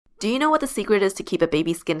Do you know what the secret is to keep a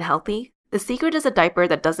baby's skin healthy? The secret is a diaper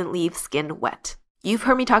that doesn't leave skin wet. You've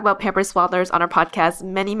heard me talk about Pampers Swaddlers on our podcast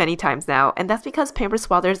many times now, and that's because Pampers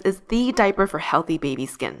Swaddlers is the diaper for healthy baby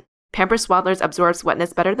skin. Pampers Swaddlers absorbs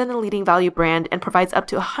wetness better than the leading value brand and provides up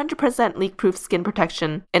to 100% leak-proof skin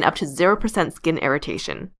protection and up to 0% skin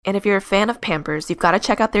irritation. And if you're a fan of Pampers, you've got to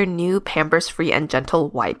check out their new Pampers Free and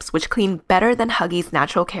Gentle wipes, which clean better than Huggies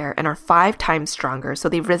Natural Care and are 5 times stronger, so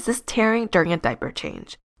they resist tearing during a diaper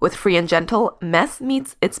change. With Free and Gentle, mess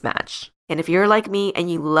meets its match. And if you're like me and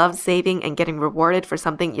you love saving and getting rewarded for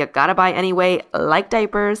something you gotta buy anyway, like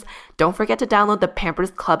diapers, don't forget to download the Pampers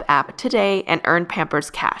Club app today and earn Pampers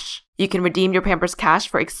Cash. You can redeem your Pampers Cash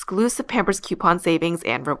for exclusive Pampers coupon savings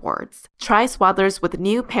and rewards. Try Swaddlers with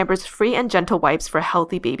new Pampers Free and Gentle wipes for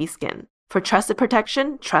healthy baby skin. For trusted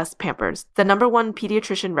protection, trust Pampers, the #1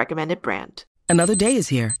 pediatrician recommended brand. Another day is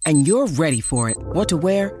here, and you're ready for it. What to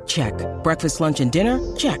wear? Check. Breakfast, lunch, and dinner?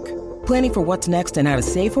 Check. Planning for what's next and how to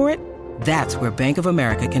save for it? That's where Bank of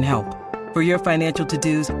America can help. For your financial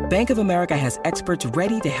to-dos, Bank of America has experts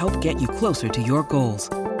ready to help get you closer to your goals.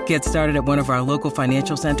 Get started at one of our local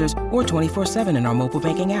financial centers or 24/7 in our mobile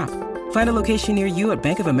banking app. Find a location near you at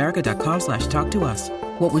bankofamerica.com/talktous.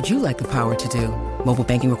 What would you like the power to do? Mobile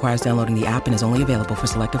banking requires downloading the app and is only available for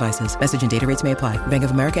select devices. Message and data rates may apply. Bank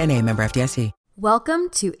of America N.A., member FDIC. Welcome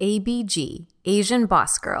to ABG, Asian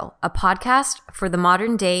Boss Girl, a podcast for the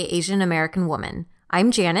modern-day Asian American woman. I'm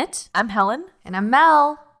Janet. I'm Helen. And I'm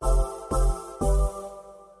Mel.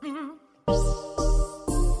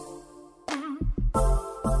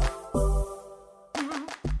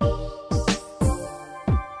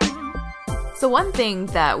 So one thing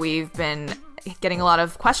that we've been getting a lot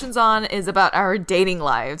of questions on is about our dating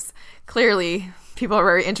lives. Clearly, people are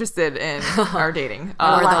very interested in our dating.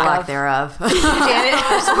 Or the lack thereof.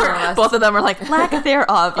 Janet, both of them are like, lack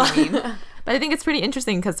thereof, you mean? But I think it's pretty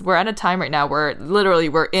interesting because we're at a time right now where literally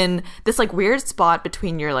we're in this like weird spot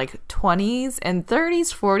between your like 20s and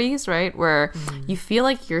 30s, 40s, right? Where you feel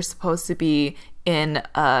like you're supposed to be in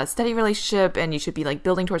a steady relationship and you should be like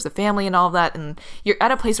building towards a family and all of that, and you're at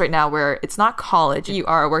a place right now where it's not college, you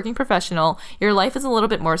are a working professional, your life is a little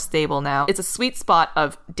bit more stable now. It's a sweet spot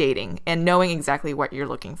of dating and knowing exactly what you're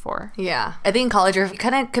looking for. Yeah, I think in college you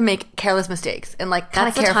kind of can make careless mistakes and like kind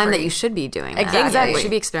of that's the time that you should be doing that. Exactly. You should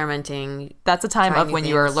be experimenting. That's a time of when things.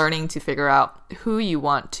 you are learning to figure out who you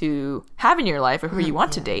want to have in your life or who you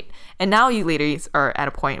want to date. And now you ladies are at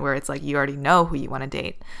a point where it's like you already know who you want to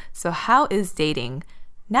date. So how is dating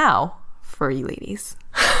now for you ladies?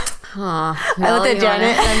 I looked at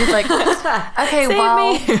Janet and I'm just like, okay, Save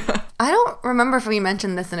well, me. I don't remember if we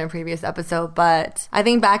mentioned this in a previous episode, but I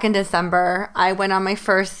think back in December, I went on my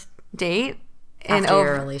first date. After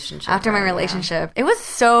your relationship. After my right? relationship. Yeah. It was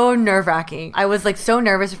so nerve-wracking. I was like so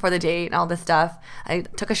nervous before the date and all this stuff. I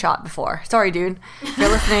took a shot before. Sorry, dude. If you're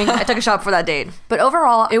listening, I took a shot for that date. But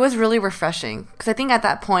overall, it was really refreshing. Because I think at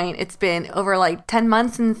that point, it's been over like 10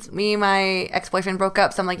 months since me and my ex-boyfriend broke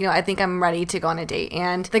up. So I'm like, I think I'm ready to go on a date.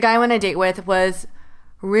 And the guy I went on a date with was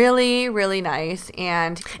really, really nice.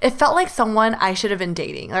 And it felt like someone I should have been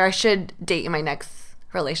dating. Or I should date in my next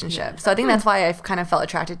relationship. So I think that's why I've kind of felt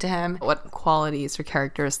attracted to him. What qualities or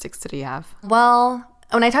characteristics did he have? Well,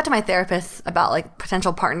 when I talked to my therapist about like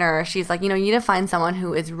potential partner, she's like, you need to find someone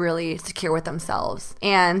who is really secure with themselves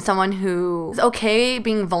and someone who is okay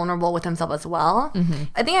being vulnerable with themselves as well.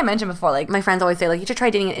 I think I mentioned before, like my friends always say like, you should try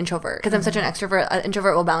dating an introvert because I'm such an extrovert. An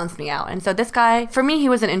introvert will balance me out. And so this guy, for me, he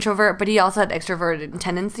was an introvert, but he also had extroverted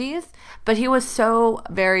tendencies. But he was so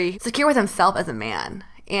very secure with himself as a man.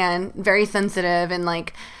 And very sensitive. And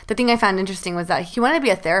like the thing I found interesting was that he wanted to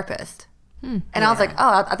be a therapist. And I was like,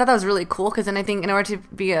 oh, I thought that was really cool. Because then I think in order to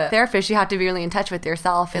be a therapist, you have to be really in touch with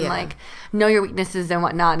yourself and like know your weaknesses and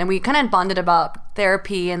whatnot. And we kind of bonded about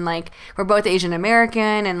therapy and like we're both Asian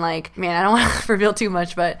American and like, man, I don't want to reveal too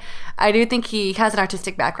much, but I do think he has an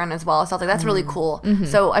artistic background as well. So I was like, that's really cool.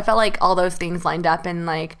 So I felt like all those things lined up and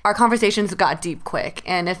like our conversations got deep quick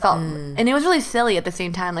and it felt, and it was really silly at the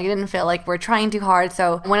same time. Like it didn't feel like we're trying too hard.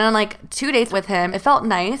 So I went on like 2 dates with him. It felt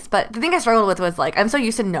nice, but the thing I struggled with was like, I'm so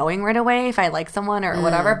used to knowing right away if I like someone or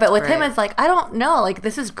whatever. But with him, it's like, I don't know. Like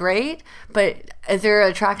this is great, but is there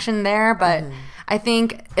attraction there? But I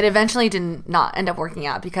think it eventually did not end up working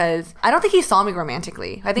out because I don't think he saw me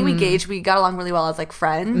romantically. I think we got along really well as like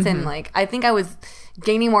friends and like I think I was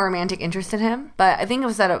gaining more romantic interest in him, but I think it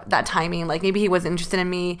was that timing, like maybe he wasn't interested in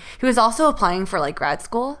me. He was also applying for like grad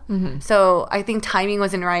school, so I think timing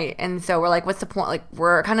wasn't right, and so we're like, what's the point? Like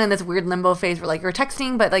we're kind of in this weird limbo phase where like we're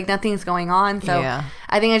texting but like nothing's going on. So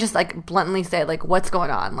I think I just like bluntly said like, what's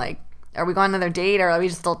going on? Like are we going on another date, or are we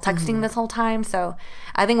just still texting this whole time? So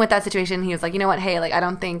I think with that situation, he was like, you know what, hey, like I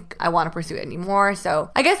don't think I want to pursue it anymore.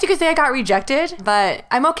 So I guess you could say I got rejected, but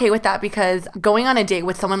I'm okay with that because going on a date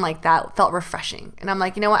with someone like that felt refreshing. And I'm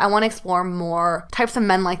like, you know what, I want to explore more types of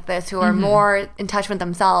men like this who are more in touch with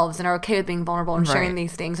themselves and are okay with being vulnerable and sharing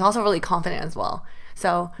these things. Also really confident as well.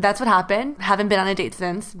 So that's what happened. Haven't been on a date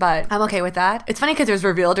since, but I'm okay with that. It's funny because it was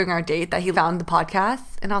revealed during our date that he found the podcast,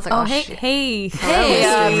 and I was like, oh shit. Hey,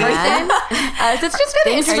 person. So it's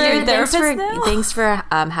just really interesting. Thanks for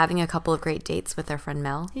having a couple of great dates with our friend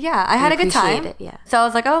Mel. Yeah, I had a good time. It, yeah. So I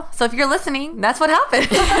was like, oh, so if you're listening, that's what happened.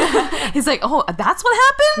 He's like, oh, that's what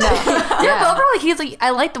happened? Yeah, but overall, he's like, I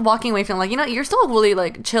liked walking away feeling like, you know, you're still really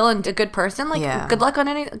like chill and a good person. Like, good luck on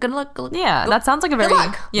any, good luck. Yeah, that sounds like a very,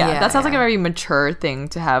 that sounds like a very mature thing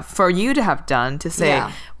to have for you to have done, to say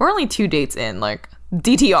we're only 2 dates in, like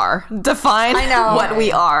DTR, define what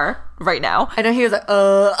we are right now. I know he was like, it's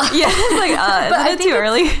like, isn't it too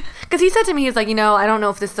early? Because he said to me, he was like, you know, I don't know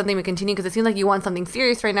if this is something we continue because it seems like you want something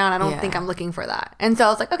serious right now, and I don't think I'm looking for that. And so I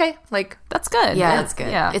was like, okay, like that's good. Yeah, that's good.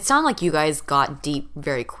 Yeah, it sounded like you guys got deep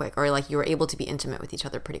very quick, or like you were able to be intimate with each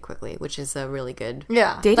other pretty quickly, which is a really good.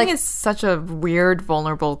 Yeah, dating is such a weird,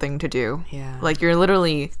 vulnerable thing to do. Yeah, like you're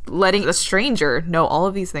literally letting a stranger know all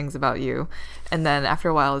of these things about you. And then after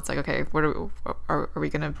a while, it's like, okay, what are we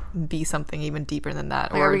going to be something even deeper than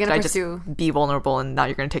that? Like, or are we going to to pursue? Just be vulnerable and now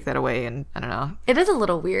you're going to take that away? And I don't know. It is a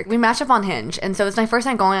little weird. We matched up on Hinge. And so it's my first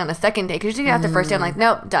time going on a second date. Because usually after the first day, I'm like,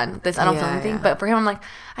 nope, done. I don't feel anything. But for him, I'm like,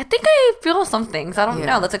 I think I feel something. So I don't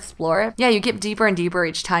know. Let's explore it. Yeah, you get deeper and deeper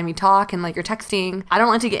each time you talk. And like you're texting. I don't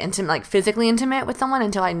like to get intimate, like physically intimate with someone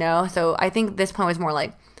until I know. So I think this point was more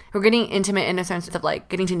like we're getting intimate in a sense of like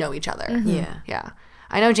getting to know each other. Yeah.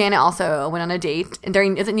 I know Janet also went on a date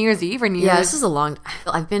during, is it New Year's Eve or New Year's? Yeah, this is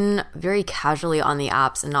I've been very casually on the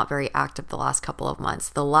apps and not very active the last couple of months.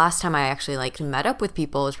 The last time I actually like met up with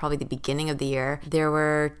people was probably the beginning of the year. There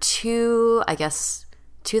were two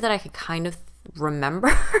that I could kind of remember.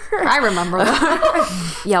 I remember them.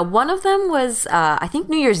 Yeah, one of them was I think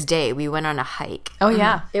New Year's Day. We went on a hike. Oh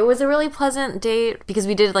yeah, it was a really pleasant date because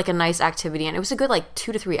we did like a nice activity, and it was a good like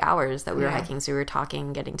 2 to 3 hours that we were hiking. So we were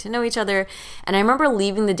talking, getting to know each other, and I remember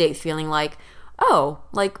leaving the date feeling like, oh,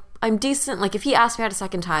 like I'm decent. Like if he asked me out a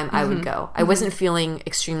second time, I would go. I wasn't feeling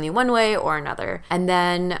extremely one way or another. And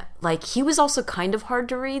then like he was also kind of hard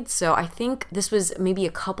to read. So I think this was maybe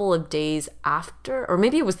a couple of days after, or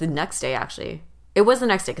maybe it was the next day actually. It was the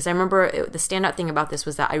next day because I remember the standout thing about this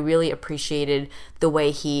was that I really appreciated the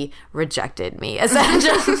way he rejected me,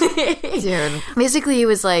 essentially. Dude. Basically, he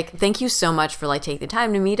was like, thank you so much for like taking the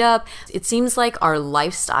time to meet up. It seems like our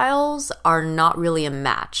lifestyles are not really a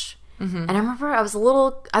match. And I remember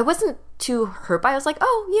I wasn't too hurt by it. I was like,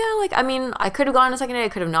 oh yeah, like I mean, I could have gone a second day, I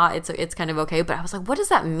could have not. It's kind of okay. But I was like, what does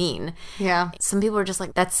that mean? Yeah. Some people are just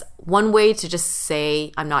like, that's one way to just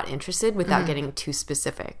say I'm not interested without getting too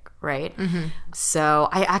specific, right? So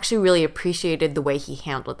I actually really appreciated the way he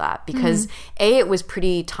handled that because it was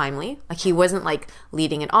pretty timely. Like he wasn't like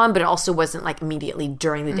leading it on, but it also wasn't like immediately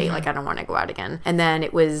during the date, like I don't want to go out again. And then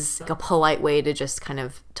it was like a polite way to just kind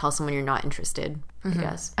of tell someone you're not interested. I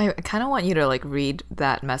guess. I kind of want you to like read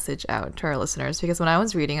that message out to our listeners because when I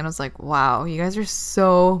was reading it, I was like, wow, you guys are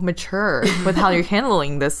so mature with how you're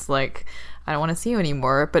handling this. Like, I don't want to see you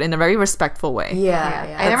anymore, but in a very respectful way.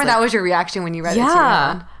 Yeah. I remember that was your reaction when you read it too.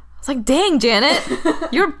 I was like, dang, Janet,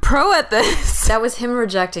 you're a pro at this. That was him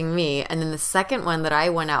rejecting me. And then the second one that I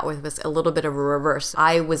went out with was a little bit of a reverse.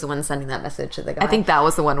 I was the one sending that message to the guy. I think that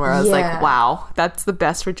was the one where I was like, wow, that's the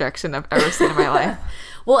best rejection I've ever seen in my life.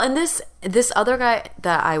 Well, and this other guy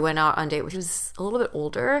that I went out on date with, which was a little bit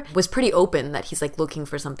older, was pretty open that he's like looking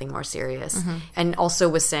for something more serious. And also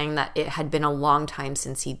was saying that it had been a long time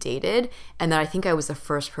since he dated, and that I think I was the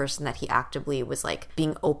first person that he actively was like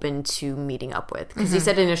being open to meeting up with. Because he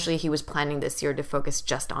said initially he was planning this year to focus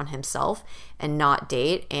just on himself and not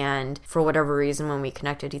date. And for whatever reason, when we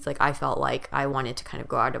connected, he's like, I felt like I wanted to kind of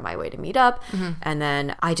go out of my way to meet up. And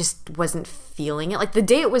then I just wasn't feeling it. Like the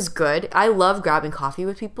date was good. I love grabbing coffee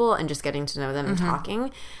with people and just getting to know them and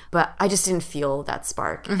talking, but I just didn't feel that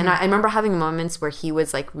spark. And I remember having moments where he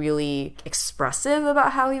was like really expressive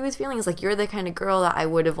about how he was feeling. He's like, you're the kind of girl that I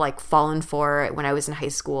would have like fallen for when I was in high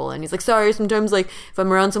school. And he's like, sorry, sometimes like if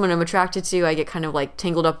I'm around someone I'm attracted to, I get kind of like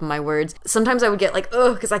tangled up in my words. Sometimes I would get like,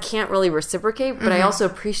 ugh, because I can't really reciprocate, but I also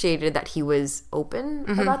appreciated that he was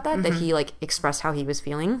open about that he like expressed how he was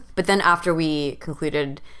feeling. But then after we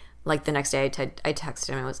concluded like the next day I texted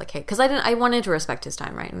him. I was like, hey, because I wanted to respect his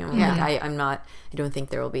time, right? And like, I don't think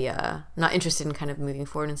there will be I'm not interested in kind of moving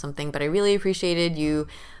forward in something, but I really appreciated you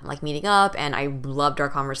like meeting up, and I loved our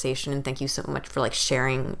conversation, and thank you so much for like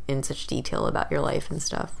sharing in such detail about your life and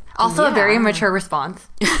stuff. Also a very mature response.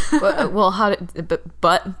 Well, how did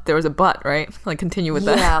but there was a but, right? Like continue with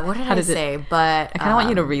that. Yeah, what did I say? But I kind of want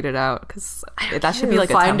you to read it out because that should be like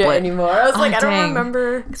a find template. it anymore. I was like, I don't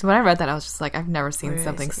remember. Because when I read that, I was just like, I've never seen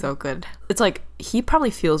something so good. It's like he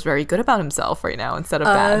probably feels very good about himself right now instead of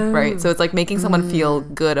bad, right? So it's like making someone feel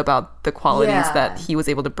good about the qualities that he was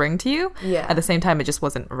able to bring to you. Yeah. At the same time, it just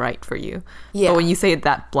wasn't right for you. Yeah. But when you say it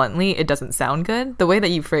that bluntly, it doesn't sound good. The way that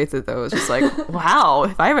you phrase it though is just like, wow,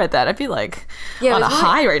 if I read that, I'd be like on a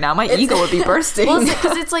high right now. My ego would be bursting. Well,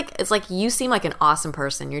 because it's like you seem like an awesome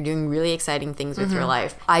person. You're doing really exciting things with your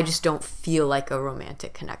life. I just don't feel like a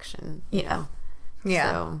romantic connection, you know?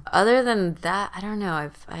 Yeah. So other than that, I don't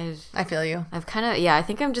know. I feel you. I've kind of, I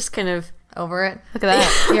think I'm just kind of over it. Look at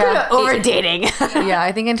that. Yeah. over dating. Yeah,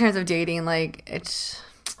 I think in terms of dating, like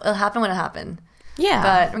it'll happen when it happens.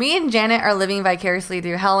 Yeah. But me and Janet are living vicariously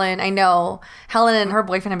through Helen. I know Helen and her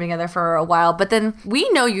boyfriend have been together for a while, but then we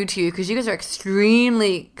know you two because you guys are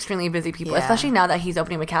extremely, extremely busy people, especially now that he's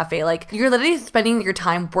opening a cafe. Like, you're literally spending your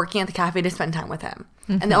time working at the cafe to spend time with him.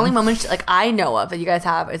 And the only moments like I know of that you guys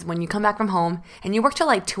have is when you come back from home and you work till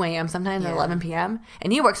like 2 a.m. sometimes or 11 p.m.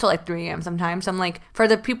 and he works till like 3 a.m. sometimes. So I'm like, for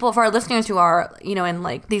our listeners who are, you know, in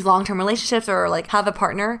like these long-term relationships or like have a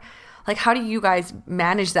partner, like, how do you guys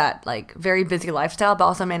manage that, like, very busy lifestyle, but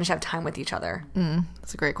also manage to have time with each other?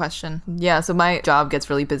 That's a great question. Yeah, so my job gets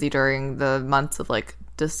really busy during the months of, like,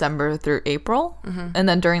 December through April. And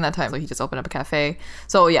then during that time, he just opened up a cafe.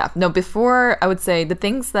 So, yeah. No, before, I would say the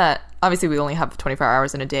things that, obviously, we only have 24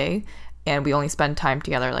 hours in a day, and we only spend time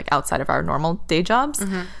together, like, outside of our normal day jobs.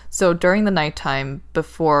 So during the nighttime,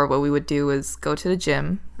 before, what we would do is go to the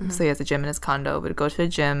gym. So he has a gym in his condo. We'd go to the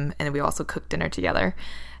gym, and then we also cook dinner together.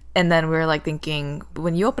 And then we were like thinking,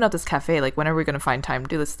 when you open up this cafe, like, when are we going to find time to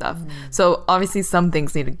do this stuff? So obviously some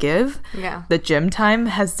things need to give. Yeah. The gym time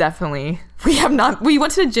has definitely, we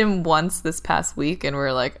went to the gym once this past week and we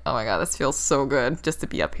were like, oh my God, this feels so good just to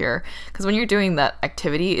be up here. Because when you're doing that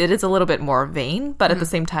activity, it is a little bit more vain, but at the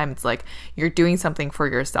same time, it's like you're doing something for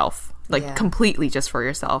yourself. Like completely just for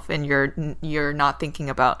yourself, and you're not thinking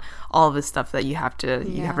about all of this stuff that you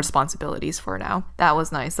have responsibilities for now. That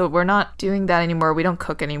was nice. So we're not doing that anymore. We don't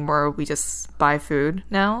cook anymore. We just buy food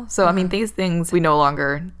now. So I mean, these things we no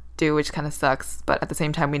longer do, which kind of sucks. But at the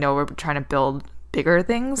same time, we know we're trying to build bigger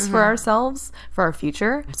things for ourselves, for our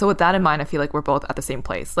future. So with that in mind, I feel like we're both at the same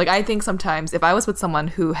place. Like, I think sometimes if I was with someone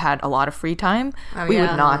who had a lot of free time, we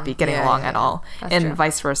would not be getting along at all. That's true.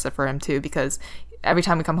 Vice versa for him too, because every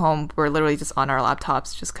time we come home, we're literally just on our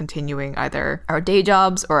laptops, just continuing either our day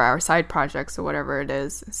jobs or our side projects or whatever it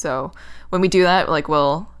is. So when we do that, like,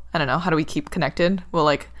 I don't know, how do we keep connected? Well,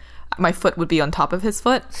 like, my foot would be on top of his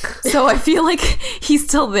foot. So I feel like he's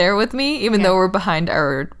still there with me, even though we're behind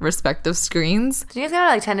our respective screens. Did you guys go to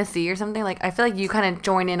like Tennessee or something? Like, I feel like you kind of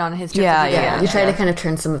join in on his trip. Yeah. You try to kind of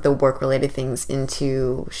turn some of the work-related things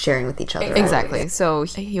into sharing with each other. Exactly. So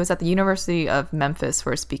he was at the University of Memphis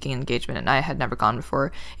for a speaking engagement, and I had never gone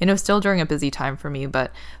before. And it was still during a busy time for me,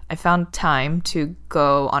 but I found time to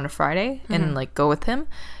go on a Friday and like go with him.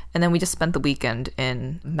 And then we just spent the weekend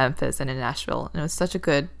in Memphis and in Nashville. And it was such a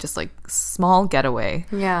good, just like small getaway.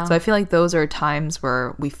 Yeah. So I feel like those are times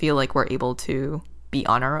where we feel like we're able to be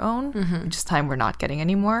on our own, which is time we're not getting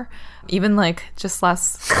anymore. Even like just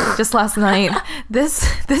last night,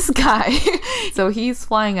 this guy, so he's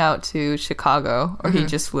flying out to Chicago, or he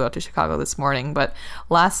just flew out to Chicago this morning. But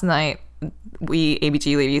last night, we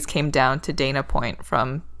ABG ladies came down to Dana Point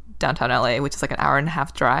from downtown LA, which is like an hour and a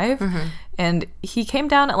half drive. And he came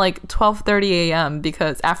down at like 12:30 a.m.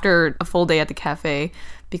 because after a full day at the cafe,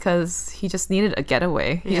 because he just needed a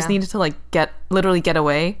getaway. He just needed to like literally get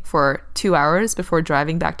away for 2 hours before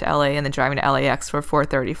driving back to LA and then driving to LAX for a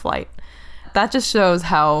 4:30 flight. That just shows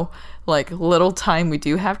how like little time we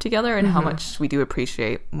do have together and how much we do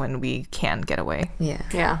appreciate when we can get away.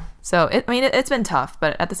 Yeah. So it's been tough,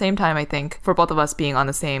 but at the same time, I think for both of us being on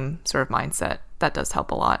the same sort of mindset, that does help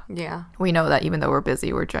a lot. Yeah. We know that even though we're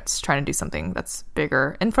busy, we're just trying to do something that's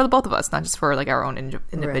bigger, and for the both of us, not just for like our own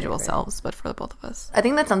individual selves, but for the both of us. I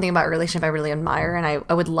think that's something about a relationship I really admire, and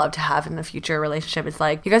I would love to have in a future relationship. It's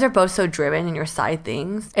like you guys are both so driven in your side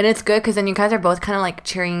things, and it's good because then you guys are both kind of like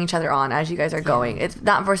cheering each other on as you guys are going. It's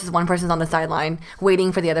not versus one person's on the sideline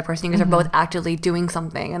waiting for the other person. You guys are both actively doing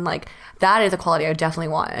something, and like that is a quality I definitely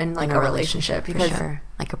want in like a relationship because for sure.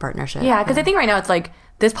 Like a partnership. Yeah, because I think right now it's like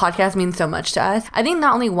this podcast means so much to us. I think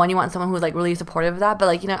not only one, you want someone who's like really supportive of that, but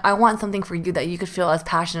like, you know, I want something for you that you could feel as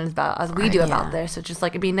passionate about as we do about this. So just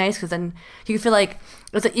like, it'd be nice because then you could feel like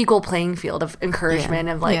it's an equal playing field of encouragement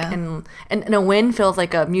of like, and a win feels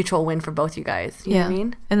like a mutual win for both you guys. You know what I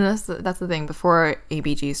mean? And that's the thing. Before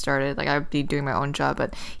ABG started, like I'd be doing my own job,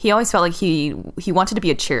 but he always felt like he wanted to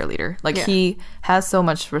be a cheerleader. Like he has so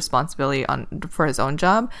much responsibility for his own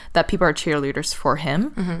job that people are cheerleaders for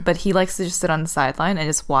him, but he likes to just sit on the sideline and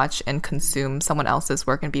just watch and consume someone else's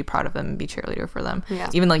work and be proud of them and be cheerleader for them.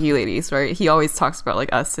 Even like you ladies, right? He always talks about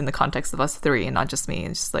like us in the context of us three and not just me.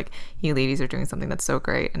 It's just like, you ladies are doing something that's so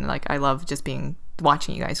great, and like I love just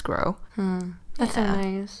watching you guys grow. That's so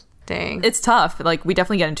nice. Dang. It's tough. Like we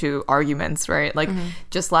definitely get into arguments, right? Like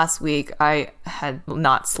just last week I had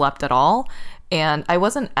not slept at all, and I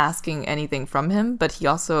wasn't asking anything from him, but he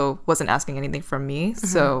also wasn't asking anything from me.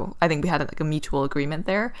 So I think we had like a mutual agreement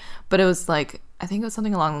there. But it was like, I think it was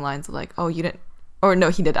something along the lines of like, oh, you didn't, or no,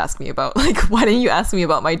 he did ask me about like, why didn't you ask me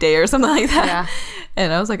about my day or something like that? Yeah.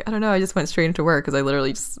 And I was like, I don't know, I just went straight into work because I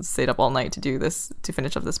literally just stayed up all night to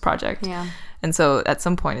finish up this project. Yeah. And so at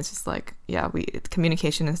some point it's just like,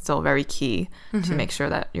 communication is still very key to make sure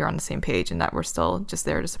that you're on the same page and that we're still just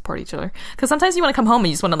there to support each other. Because sometimes you want to come home and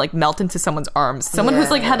you just want to like melt into someone's arms. Someone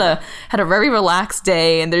who's like had a very relaxed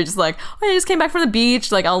day and they're just like, oh, I just came back from the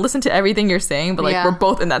beach. Like I'll listen to everything you're saying, but like we're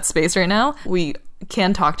both in that space right now. We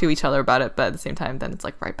can talk to each other about it, but at the same time, then it's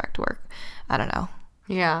like right back to work. I don't know.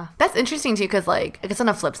 Yeah, that's interesting too, because like I guess on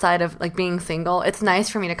the flip side of like being single, it's nice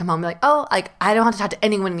for me to come home and be like, oh, like I don't have to talk to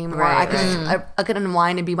anyone anymore. Right, I could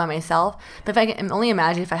unwind and be by myself. But if I can only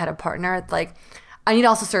imagine if I had a partner, it's like I need to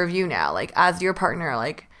also serve you now, like as your partner,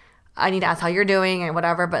 like I need to ask how you're doing and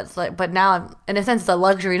whatever. But it's like, but now in a sense, it's a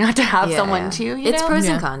luxury not to have someone too. It's pros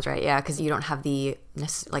and cons, right? Yeah, because you don't have the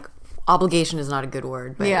like. Obligation is not a good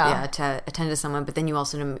word, but to attend to someone, but then you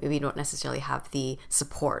also maybe don't necessarily have the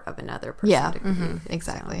support of another person. Yeah,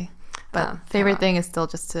 exactly. So, but favorite thing is still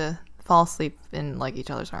just to fall asleep in like each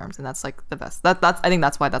other's arms, and that's like the best. That's I think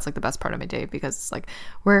that's why that's like the best part of my day, because it's like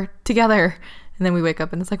we're together, and then we wake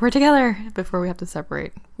up and it's like we're together before we have to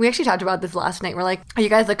separate. We actually talked about this last night. We're like, are you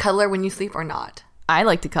guys a cuddler when you sleep or not? I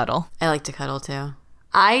like to cuddle. I like to cuddle too.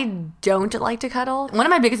 I don't like to cuddle. One of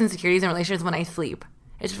my biggest insecurities in relationships is when I sleep.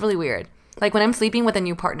 It's really weird. Like when I'm sleeping with a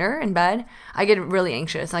new partner in bed, I get really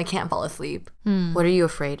anxious and I can't fall asleep. What are you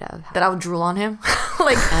afraid of? That I'll drool on him.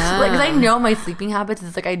 like, because I know my sleeping habits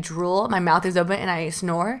is like I drool, my mouth is open, and I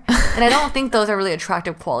snore. And I don't think those are really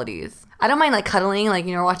attractive qualities. I don't mind like cuddling, like,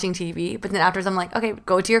 you know, watching TV, but then afterwards I'm like, okay,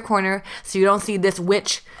 go to your corner so you don't see this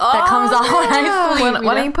witch that comes on when I sleep.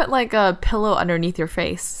 Why don't you put like a pillow underneath your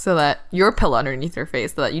face, so that your pillow underneath your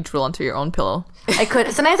face, so that you drool onto your own pillow? I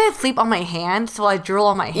could. Sometimes I sleep on my hand, so I drool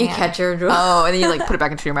on my hand. You catch your drool. Oh, and then you like put it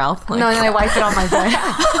back into your mouth. Like. No, and then I wipe it on my bed.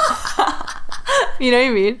 You know what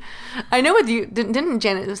I mean? I know with you, didn't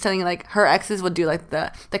Janet was telling you like her exes would do like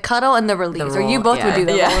the cuddle and the release, or you both would do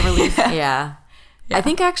the roll release. Yeah. I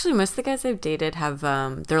think actually most of the guys I've dated have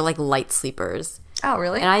they're like light sleepers. Oh,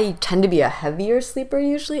 really? And I tend to be a heavier sleeper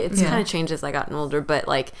usually. It's kind of changed as I gotten older, but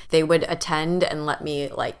like they would attend and let me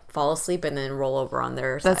like fall asleep and then roll over on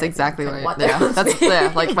their side. That's exactly what. That's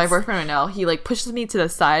like my boyfriend right now. He like pushes me to the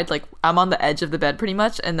side, like I'm on the edge of the bed pretty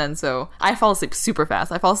much, and then so I fall asleep super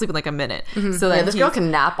fast. I fall asleep in like a minute. So then this girl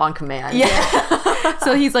can nap on command. Yeah.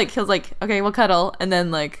 So he's like, okay, we'll cuddle, and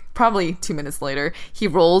then like probably 2 minutes later, he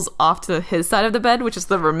rolls off to his side of the bed, which is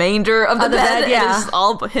the remainder of the bed. Yeah, and it's just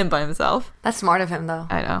all him by himself. That's smart of him, though.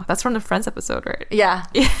 I know. That's from the Friends episode, right? Yeah.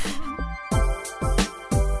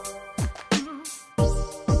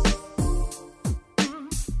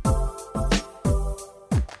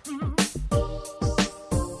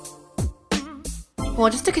 Well,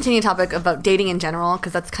 just to continue the topic about dating in general,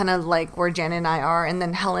 because that's kind of like where Janet and I are, and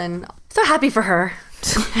then Helen, so happy for her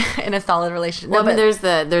in a solid relationship. Well, but there's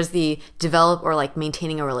the develop or like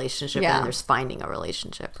maintaining a relationship, and then there's finding a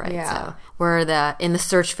relationship, right? Yeah. So we're in the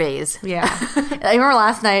search phase. Yeah. I remember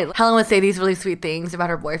last night, Helen would say these really sweet things about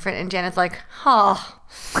her boyfriend, and Janet's like, oh,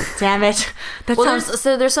 damn it.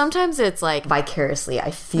 There's sometimes it's like vicariously I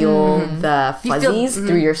feel the fuzzies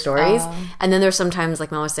through your stories, and then there's sometimes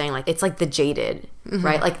like Mel was saying, like it's like the jaded,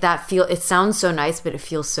 right? Like it sounds so nice, but it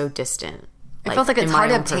feels so distant. It feels like it's hard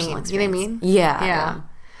to obtain. You know what I mean? Yeah.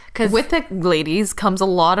 Because with the ladies comes a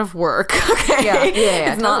lot of work. Okay,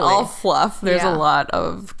 yeah, it's not all fluff. There's a lot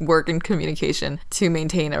of work and communication to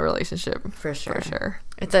maintain a relationship. For sure.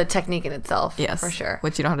 It's a technique in itself. Yes, for sure.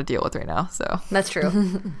 which you don't have to deal with right now. So That's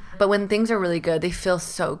true. But when things are really good, they feel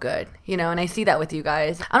so good, you know, and I see that with you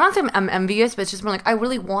guys. I'm not saying I'm envious, but it's just more like, I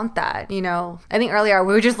really want that, you know. I think earlier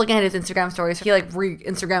we were just looking at his Instagram stories. He like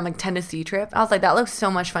Instagram like Tennessee trip. I was like, that looks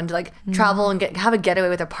so much fun to like travel and have a getaway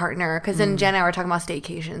with a partner. Because then Jen and I were talking about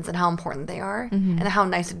staycations and how important they are and how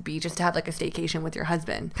nice it'd be just to have like a staycation with your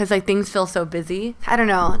husband. Because like things feel so busy. I don't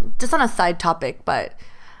know, just on a side topic, but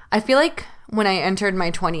I feel like when I entered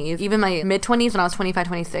my 20s, even my mid-20s when I was 25,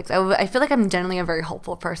 26, I feel like I'm generally a very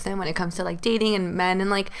hopeful person when it comes to like dating and men. And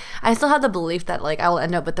like I still have the belief that like I will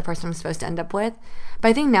end up with the person I'm supposed to end up with. But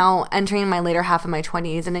I think now entering my later half of my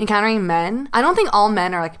 20s and encountering men, I don't think all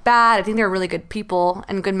men are like bad. I think there are really good people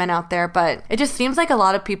and good men out there. But it just seems like a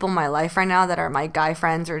lot of people in my life right now that are my guy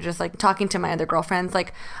friends or just like talking to my other girlfriends,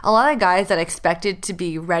 like a lot of guys that expected to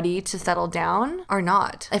be ready to settle down are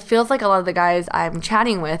not. It feels like a lot of the guys I'm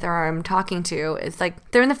chatting with or I'm talking to is like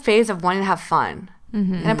they're in the phase of wanting to have fun.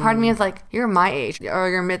 And a part of me is like, you're my age or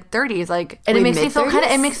you're mid-30s, like, and it makes me feel kind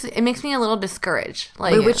of it makes me a little discouraged.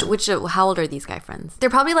 Like, which how old are these guy friends? they're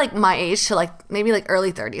probably like my age to like maybe like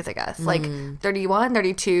early 30s, I guess, like 31,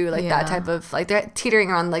 32, like that type of like they're teetering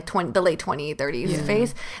around like the late 20s, 30s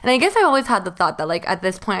phase. And I guess I always had the thought that like at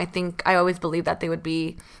this point, I think I always believed that they would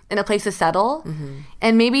be in a place to settle,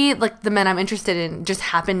 and maybe like the men I'm interested in just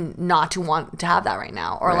happen not to want to have that right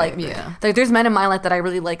now, or like there's men in my life that I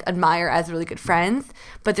really like admire as really good friends,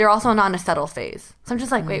 but they're also not in a settle phase. So I'm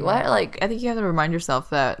just like, wait, what? Like, I think you have to remind yourself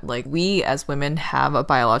that like we as women have a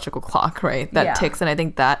biological clock, right? That ticks, and I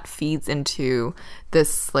think that feeds into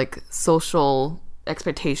this like social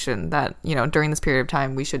expectation that, you know, during this period of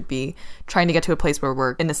time we should be trying to get to a place where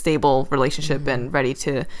we're in a stable relationship and ready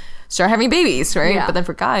to start having babies, right? But then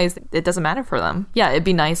for guys, it doesn't matter for them. It'd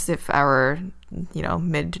be nice if our, you know,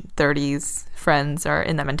 mid-30s friends are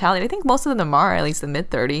in that mentality. I think most of them are, at least the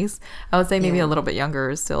mid-30s. I would say maybe a little bit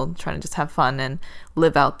younger is still trying to just have fun and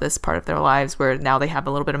live out this part of their lives where now they have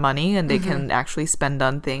a little bit of money and they can actually spend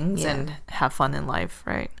on things and have fun in life,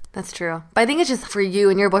 right? That's true. But I think it's just for you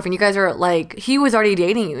and your boyfriend. You guys are like, he was already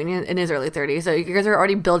dating you in his early 30s. So you guys are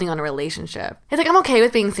already building on a relationship. It's like, I'm okay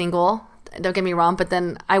with being single. Don't get me wrong. But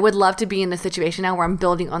then I would love to be in a situation now where I'm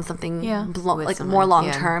building on something like more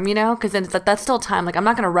long term, you know? Because then it's like, that's still time. Like, I'm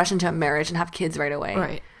not going to rush into a marriage and have kids right away.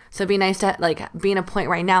 Right. So it'd be nice to like be in a point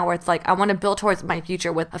right now where it's like, I want to build towards my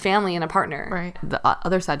future with a family and a partner. Right. The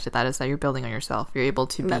other side to that is that you're building on yourself. You're able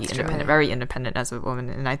to be independent, very independent as a woman.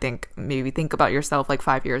 And I think maybe think about yourself like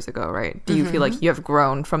 5 years ago, right? Do you feel like you have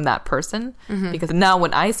grown from that person? Because now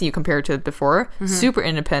when I see you compared to before, super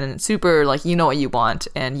independent, super like, you know what you want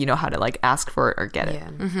and you know how to like ask for it or get it.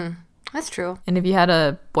 That's true. And if you had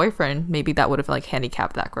a boyfriend, maybe that would have like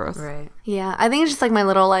handicapped that growth. Right. Yeah, I think it's just like my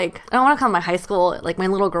little like, I don't want to call it my high school, like my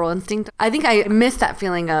little girl instinct. I think I miss that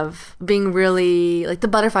feeling of being really like the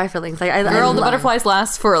butterfly feelings. Like, Girl, the butterflies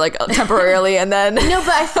last for like temporarily and then. No,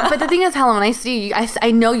 but the thing is, Helen, when I see you,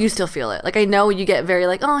 I know you still feel it. Like, I know you get very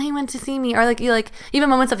like, oh, he went to see me, or like you like even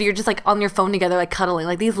moments of you're just like on your phone together, like cuddling,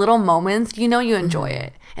 like these little moments. You know, you enjoy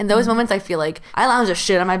it. And those moments, I feel like I lounge a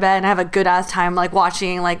shit on my bed and I have a good ass time like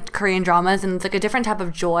watching like Korean dramas, and it's like a different type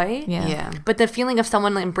of joy. Yeah. But the feeling of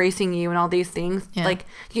someone like, embracing you and all these things, like,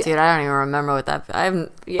 dude, I don't even remember what that.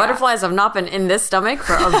 Butterflies have not been in this stomach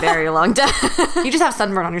for a very long time. You just have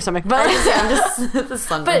sunburn on your stomach, but I'm just the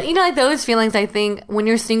sunburn. But you know, like those feelings, I think when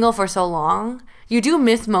you're single for so long, you do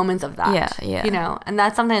miss moments of that. Yeah. You know, and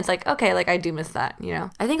that's sometimes like, okay, like I do miss that, you know.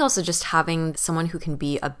 I think also just having someone who can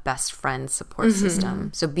be a best friend support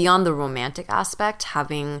system. So beyond the romantic aspect,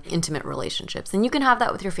 having intimate relationships. And you can have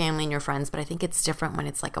that with your family and your friends, but I think it's different when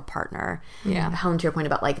it's like a partner. Yeah. Helen, to your point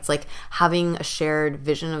about like, it's like having a shared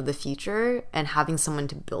vision of the future and having someone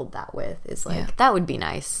to build that with is like, that would be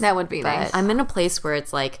nice. That would be but nice. I'm in a place where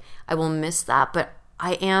it's like, I will miss that, but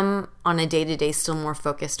I am on a day-to-day still more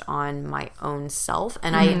focused on my own self.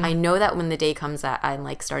 And I know that when the day comes that I'm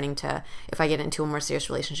like starting to, if I get into a more serious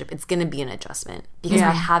relationship, it's going to be an adjustment because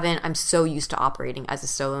I'm so used to operating as a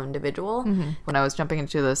solo individual. When I was jumping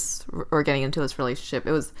into this or getting into this relationship,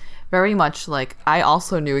 it was very much like I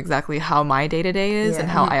also knew exactly how my day-to-day is and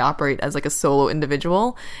how I operate as like a solo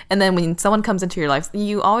individual. And then when someone comes into your life,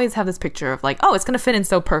 you always have this picture of like, oh, it's going to fit in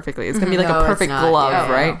so perfectly. It's going to be like a perfect glove,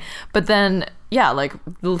 right? But then like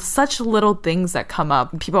such little things that come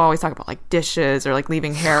up. People always talk about like dishes or like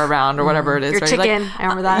leaving hair around or whatever it is. Your right? chicken, like, I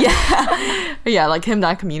remember that. Yeah, like him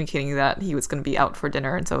not communicating that he was going to be out for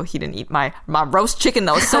dinner, and so he didn't eat my roast chicken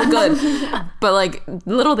that was so good. But like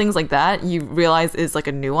little things like that, you realize is like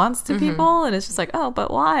a nuance to people, and it's just like, oh, but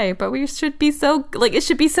why? But we should be so like it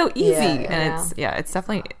should be so easy, and it's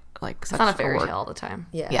definitely like such It's not a fairy work. tale all the time.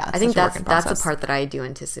 Yeah, Yeah, I think such a work that's in the process. part that I do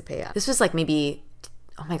anticipate. This was like maybe,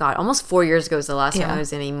 oh my god, almost 4 years ago was the last time Yeah. I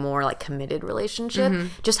was in a more like committed relationship.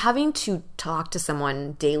 Just having to talk to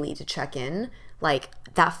someone daily to check in, like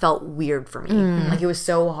that felt weird for me. Like it was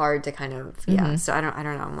so hard to kind of So I don't know.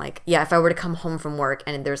 I'm like, if I were to come home from work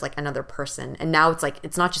and there's like another person, and now it's like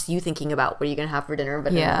it's not just you thinking about what are you gonna have for dinner,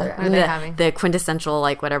 but Yeah. another, What are they having? the quintessential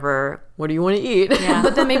like whatever. What do you want to eat? Yeah.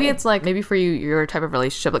 But then maybe it's like, maybe for you, your type of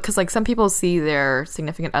relationship, because like some people see their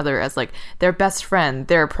significant other as like their best friend,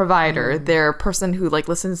 their provider, their person who like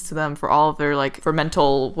listens to them for all of their like for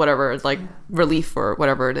mental whatever, like relief or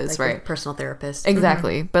whatever it is, Like right? a personal therapist.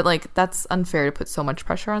 Exactly. But like that's unfair to put so much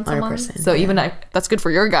pressure on someone. 100%, So even that's good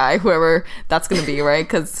for your guy, whoever that's going to be, right?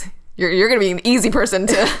 Because you're going to be an easy person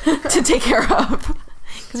to take care of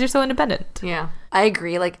because you're so independent. Yeah, I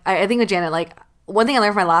agree. Like, I think with Janet, like, one thing I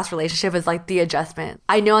learned from my last relationship is like the adjustment.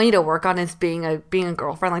 I know I need to work on is being a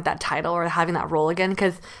girlfriend, like that title or having that role again.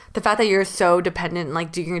 Because the fact that you're so dependent and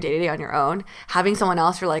like doing your day to day on your own, having someone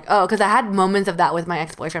else, you're like, oh, because I had moments of that with my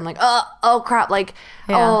ex boyfriend. I'm like, oh crap, like,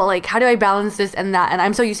 oh, like how do I balance this and that? And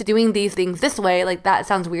I'm so used to doing these things this way, like that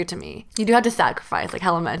sounds weird to me. You do have to sacrifice, like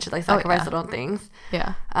Helen mentioned, like sacrifice little things.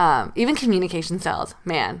 Yeah. Even communication styles,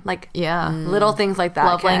 man, like Yeah. little things like that.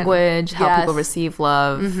 Love language, how people Yes. receive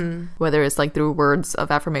love, whether it's like through words of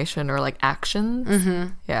affirmation or like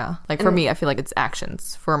actions. Yeah. Like for me, I feel like it's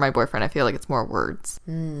actions. For my boyfriend, I feel like it's more words.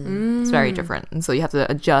 It's very different. And so you have to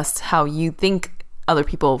adjust how you think other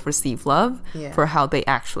people receive love for how they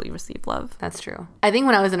actually receive love. That's true. I think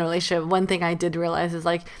when I was in a relationship, one thing I did realize is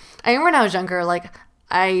like, I remember when I was younger, like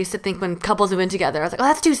I used to think when couples move in together, I was like, oh,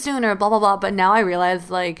 that's too soon or blah, blah, blah. But now I realize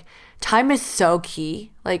like time is so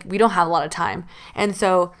key. Like we don't have a lot of time. And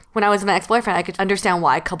so when I was with my ex-boyfriend, I could understand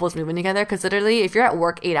why couples move in together. Because literally if you're at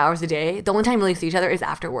work 8 hours a day, the only time you really see each other is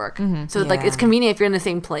after work. So like it's convenient if you're in the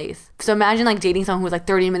same place. So imagine like dating someone who's like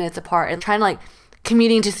 30 minutes apart and trying to like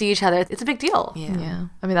commuting to see each other. It's a big deal. Yeah.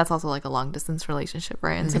 I mean, that's also like a long distance relationship,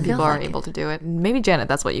 right? And some people are able to do it. Maybe Janet,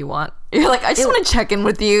 that's what you want. You're like, I just want to check in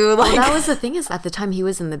with you. Like, That was the thing is at the time he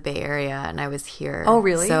was in the Bay Area and I was here. Oh,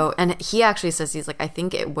 really? So, and he actually says, he's like, I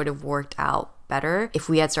think it would have worked out better if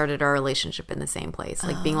we had started our relationship in the same place.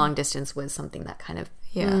 Like being long distance was something that kind of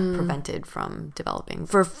prevented from developing.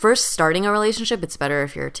 For first starting a relationship, it's better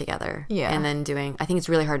if you're together. Yeah. And then I think it's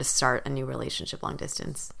really hard to start a new relationship long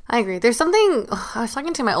distance. I agree. There's something, I was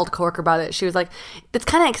talking to my old coworker about it. She was like, it's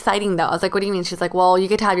kind of exciting though. I was like, what do you mean? She's like, well, you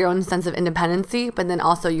get to have your own sense of independency, but then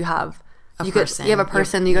also you have person. You have a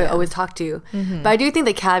person you could always talk to. But I do think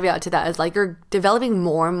the caveat to that is like you're developing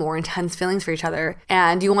more and more intense feelings for each other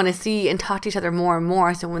and you want to see and talk to each other more and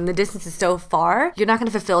more. So when the distance is so far, you're not going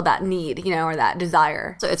to fulfill that need, or that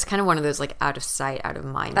desire. So it's kind of one of those like out of sight, out of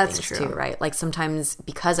mind That's things true. too, right? Like sometimes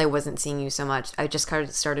because I wasn't seeing you so much, I just kind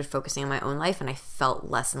of started focusing on my own life and I felt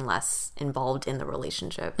less and less involved in the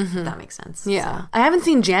relationship, if that makes sense. Yeah. I haven't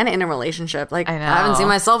seen Janet in a relationship. Like I know. I haven't seen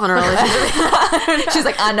myself in a relationship. she's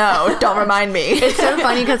like, I know. Don't remind me. It's so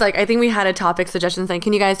funny because like I think we had a topic suggestion saying,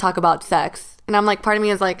 can you guys talk about sex? And I'm like, part of me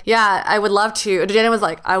is like, yeah, I would love to. Janet was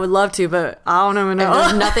like, I would love to, but I don't even know.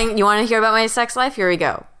 There's nothing. You want to hear about my sex life? Here we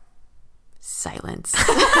go. Silence.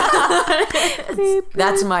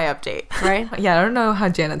 That's my update. Right? Yeah, I don't know how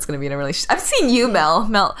Janet's going to be in a relationship. I've seen you, Mel.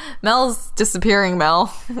 Mel's disappearing,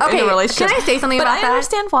 Mel. Okay, in a relationship. can I say something but about I that?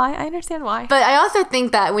 I understand why. But I also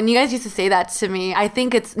think that when you guys used to say that to me, I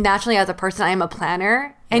think it's naturally as a person, I am a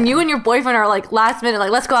planner. And you and your boyfriend are like last minute, like,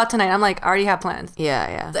 let's go out tonight. I'm like, I already have plans.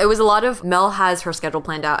 Yeah. It was a lot of Mel has her schedule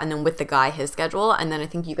planned out, and then with the guy his schedule, and then I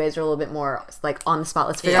think you guys are a little bit more like on the spot.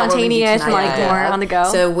 Let's figure out what we're gonna do Spontaneous, tonight. like, more on the go.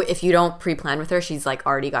 So if you don't pre-plan with her, she's like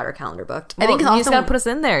already got her calendar booked. I think it's you just also- got to put us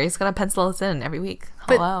in there. You just got to pencil us in every week.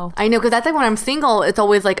 But Hello. I know, because that's like when I'm single, it's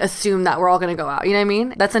always like assume that we're all going to go out. You know what I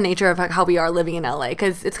mean? That's the nature of like how we are living in LA.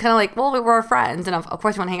 Because it's kind of like, well, we're friends. And of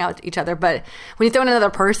course, we want to hang out with each other. But when you throw in another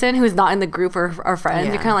person who's not in the group or our friends,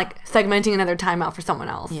 Yeah. you're kind of like segmenting another time out for someone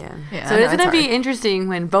else. Yeah. Yeah, So I know, it's going to be hard. interesting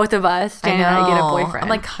when both of us, Janet and I, get a boyfriend. I'm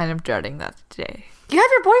like kind of dreading that today. you have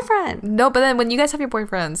your boyfriend. No, but then when you guys have your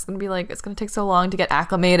boyfriends, it's gonna be like it's gonna take so long to get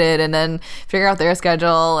acclimated and then figure out their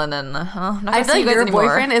schedule and then I'm not I gonna feel see like you guys your anymore.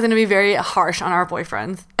 boyfriend is going to be very harsh on our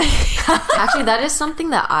boyfriends. Actually, that is something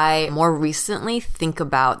that I more recently think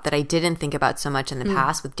about that I didn't think about so much in the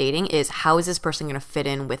past with dating is how is this person going to fit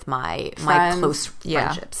in with my Friends. close Yeah.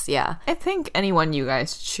 friendships? Yeah. I think anyone you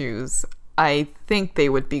guys choose, I think they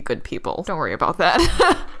would be good people. Don't worry about that.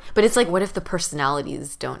 But it's like, what if the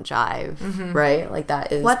personalities don't jive, right? Like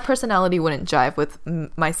that is... What personality wouldn't jive with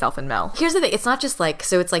myself and Mel? Here's the thing. It's not just like,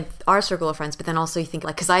 so it's like our circle of friends, but then also you think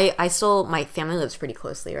like, because I still, my family lives pretty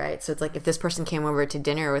closely, right? So it's like if this person came over to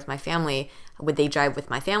dinner with my family, would they jive with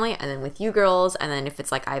my family and then with you girls? And then if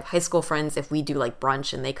it's like I have high school friends, if we do like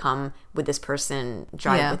brunch and they come, would this person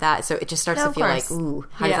jive with that? So it just starts to feel like, ooh,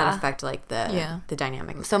 how does that affect like the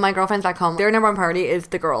dynamic? So my girlfriends back home, their number one priority is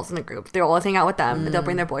the girls in the group. They'll always hang out with them. They'll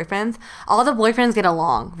bring their boyfriends. All the boyfriends get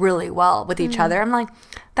along really well with each other. I'm like,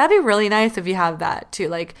 that'd be really nice if you have that too.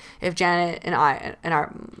 Like if Janet and I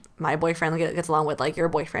and my boyfriend gets along with like your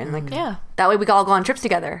boyfriend, like that way we can all go on trips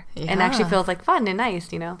together and actually feels like fun and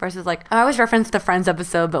nice, you know. Versus like I always reference the Friends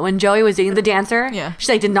episode, but when Joey was dating the dancer,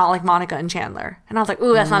 she like did not like Monica and Chandler, and I was like,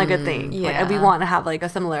 ooh, that's not a good thing. Like we want to have like a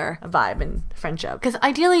similar vibe and friendship, because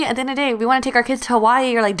ideally at the end of the day we want to take our kids to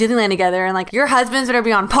Hawaii or like Disneyland together, and like your husband's better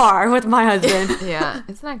be on par with my husband.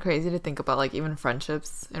 Isn't that crazy to think about? Like even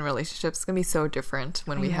friendships and relationships it's gonna be so different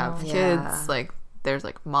when we have kids. Like there's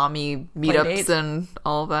like mommy meetups and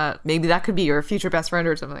all that. Maybe that could be your future best friend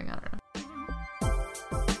or something. I don't know.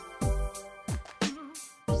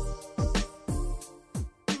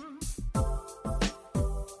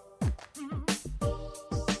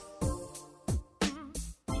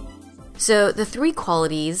 So the 3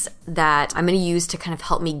 qualities that I'm going to use to kind of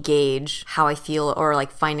help me gauge how I feel or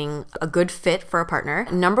like finding a good fit for a partner.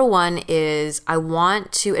 Number 1 is I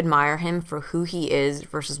want to admire him for who he is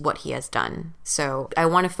versus what he has done. So I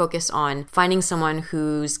want to focus on finding someone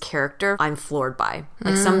whose character I'm floored by,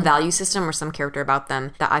 like some value system or some character about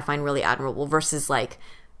them that I find really admirable versus like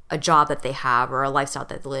a job that they have or a lifestyle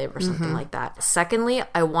that they live or something like that. Secondly,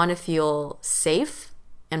 I want to feel safe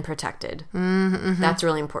and protected. That's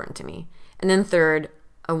really important to me. And then third,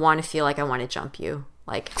 I want to feel like I want to jump you.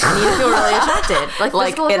 Like I need to feel really attracted,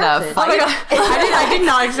 like in a fight. I did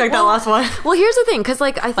not expect that last one. Well, here's the thing, because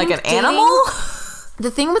like I think like an animal. The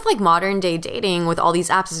thing with like modern day dating with all these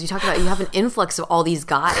apps is you talk about you have an influx of all these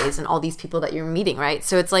guys and all these people that you're meeting, right?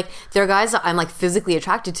 So it's like there are guys that I'm like physically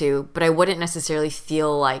attracted to, but I wouldn't necessarily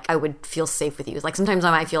feel like I would feel safe with you. Like sometimes I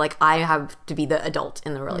might feel like I have to be the adult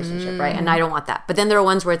in the relationship, right? And I don't want that. But then there are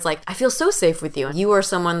ones where it's like I feel so safe with you. You are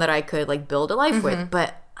someone that I could like build a life with,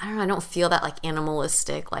 but I don't know, I don't feel that like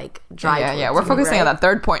animalistic like drive. Yeah, we're focusing on that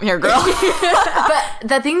third point here, girl. But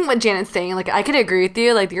the thing with Janet's saying, like I could agree with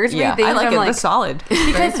you. Like yours, things I like I'm it. like, That's solid.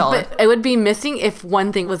 Very solid. But it would be missing if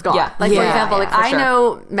one thing was gone. Yeah. Like for example, like I sure.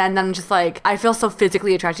 know men that I'm just like I feel so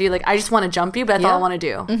physically attracted to you. Like I just want to jump you, but that's all I want to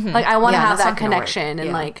do. Like I want to have that connection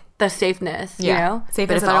and like the safeness. You know. But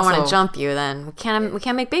if I don't want to jump you, then we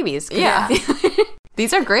can't make babies. Yeah.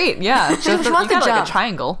 These are great, yeah. She wants to like jump. a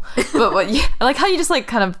triangle. But I like how you just like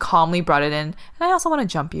kind of calmly brought it in. And I also want to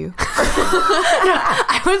jump you.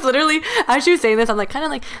 I was literally, as she was saying this, I'm like kind of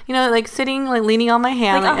like, you know, like sitting, like leaning on my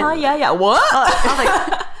hand. Like, yeah. What? I was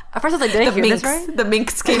like, at first I was like, did I hear this right? The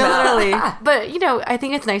minx came out. Literally. But, you know, I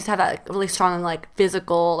think it's nice to have that really strong, like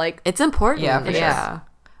physical, like. It's important. Yeah, for sure.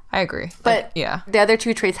 I agree. But yeah, the other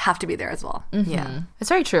 2 traits have to be there as well. Yeah. It's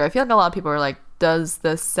very true. I feel like a lot of people are like, does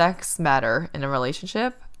the sex matter in a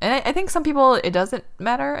relationship? And I think some people, it doesn't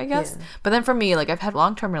matter, I guess. Yeah. But then for me, like I've had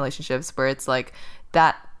long-term relationships where it's like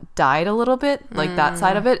that died a little bit, like that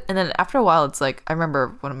side of it. And then after a while, it's like, I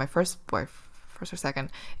remember one of my first or second,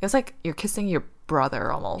 it was like you're kissing your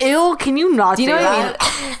brother almost. Ew, can you not do you know say what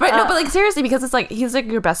I mean? Right, no, but like seriously, because it's like he's like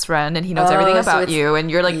your best friend and he knows everything about you, and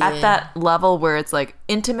you're like at that level where it's like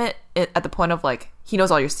intimate at the point of like he knows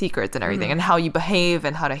all your secrets and everything and how you behave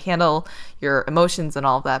and how to handle your emotions and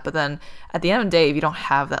all of that. But then at the end of the day, if you don't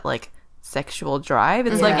have that like sexual drive,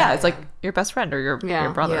 it's like it's like your best friend or your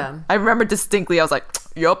brother. Yeah. I remember distinctly, I was like,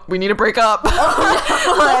 yup, we need to break up. Like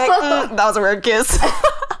that was a weird kiss.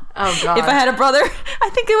 Oh god! If I had a brother, I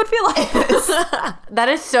think it would feel like this. That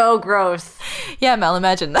is so gross. Yeah, Mel,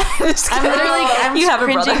 imagine that. I'm literally, I'm you have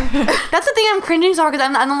cringing. A brother. That's the thing I'm cringing so hard because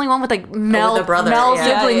I'm the only one with like male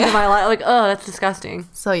siblings in my life. Like, oh, that's disgusting.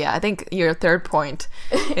 So yeah, I think your third point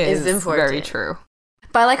is important. Very true.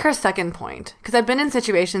 But I like her second point because I've been in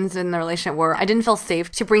situations in the relationship where I didn't feel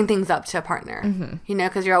safe to bring things up to a partner. You know,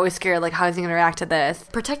 because you're always scared, like, how is he going to react to this?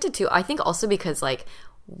 Protected too. I think also because like.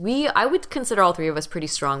 I would consider all 3 of us pretty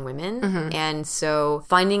strong women. And so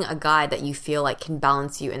finding a guy that you feel like can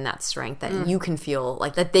balance you in that strength, that you can feel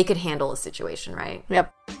like that they could handle a situation, right?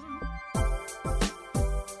 Yep.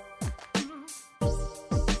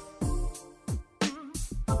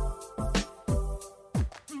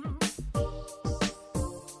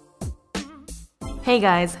 Hey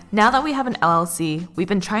guys, now that we have an LLC, we've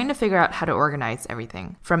been trying to figure out how to organize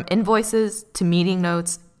everything, from invoices to meeting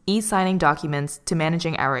notes, e-signing documents to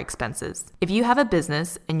managing our expenses. If you have a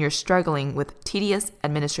business and you're struggling with tedious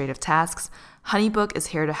administrative tasks, HoneyBook is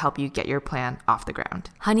here to help you get your plan off the ground.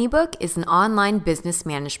 HoneyBook is an online business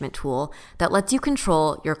management tool that lets you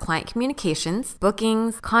control your client communications,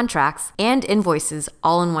 bookings, contracts, and invoices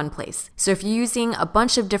all in one place. So if you're using a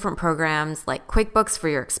bunch of different programs like QuickBooks for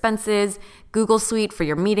your expenses, Google Suite for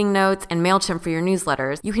your meeting notes, and MailChimp for your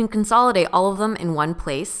newsletters, you can consolidate all of them in one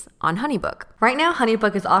place on HoneyBook. Right now,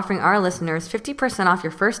 HoneyBook is offering our listeners 50% off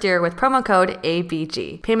your first year with promo code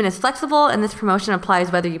ABG. Payment is flexible, and this promotion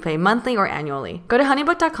applies whether you pay monthly or annually. Go to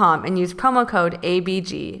honeybook.com and use promo code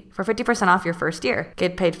ABG for 50% off your first year.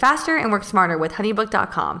 Get paid faster and work smarter with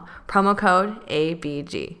honeybook.com. Promo code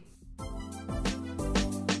ABG.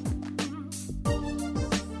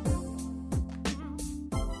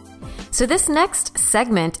 So this next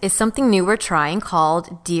segment is something new we're trying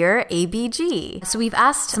called Dear ABG. So we've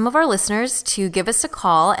asked some of our listeners to give us a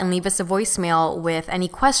call and leave us a voicemail with any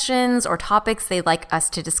questions or topics they'd like us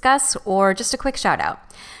to discuss, or just a quick shout out.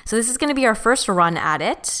 So this is going to be our first run at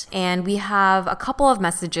it, and we have a couple of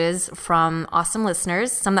messages from awesome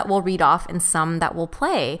listeners, some that we'll read off and some that we'll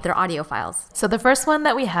play their audio files. So the first one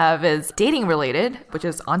that we have is dating related, which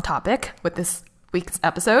is on topic with this week's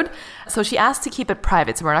episode. So she asked to keep it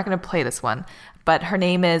private, so we're not going to play this one. But her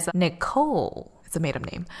name is Nicole. It's a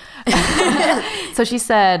made-up name. So she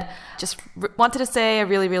said, just wanted to say I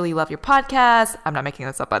really, really love your podcast. I'm not making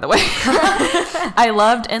this up, by the way. I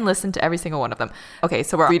loved and listened to every single one of them. Okay,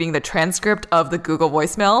 so we're reading the transcript of the Google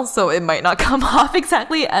voicemail, so it might not come off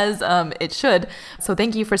exactly as it should. So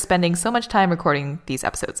thank you for spending so much time recording these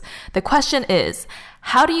episodes. The question is,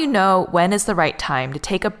 how do you know when is the right time to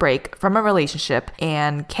take a break from a relationship,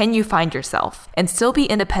 and can you find yourself and still be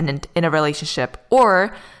independent in a relationship,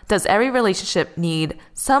 or does every relationship need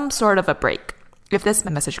some sort of a break? If this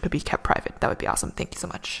message could be kept private, that would be awesome. Thank you so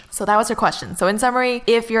much. So that was her question. So in summary,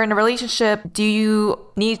 if you're in a relationship, do you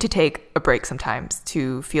need to take a break sometimes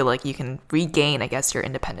to feel like you can regain, I guess, your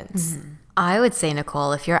independence? Mm-hmm. I would say,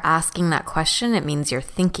 Nicole, if you're asking that question, it means you're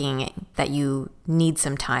thinking that you need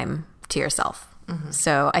some time to yourself. Mm-hmm.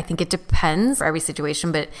 So I think it depends for every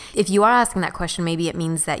situation, but if you are asking that question, maybe it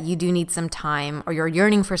means that you do need some time, or you're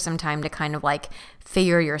yearning for some time to kind of like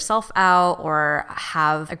figure yourself out or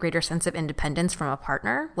have a greater sense of independence from a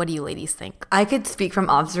partner. What do you ladies think? I could speak from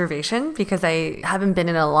observation because I haven't been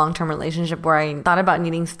in a long-term relationship where I thought about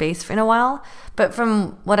needing space in a while. But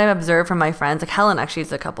from what I've observed from my friends, like Helen actually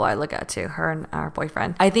is a couple I look at too, her and our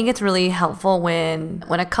boyfriend. I think it's really helpful when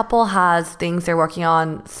a couple has things they're working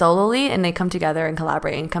on solely and they come together and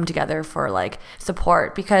collaborate and come together for like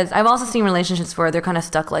support, because I've also seen relationships where they're kind of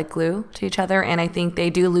stuck like glue to each other, and I think they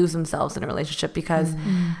do lose themselves in a relationship because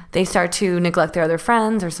they start to neglect their other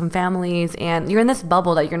friends or some families, and you're in this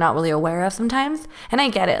bubble that you're not really aware of sometimes. And I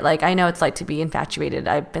get it, like I know it's like to be infatuated,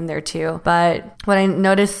 I've been there too, but what I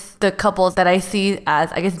notice the couples that I see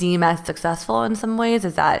as, I guess, deem as successful in some ways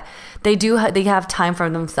is that they have time for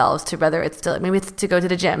themselves, to whether it's still maybe it's to go to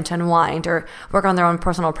the gym, to unwind, or work on their own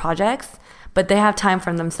personal projects. But they have time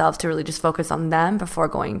for themselves to really just focus on them before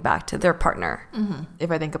going back to their partner. Mm-hmm.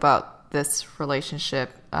 If I think about this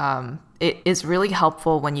relationship, it is really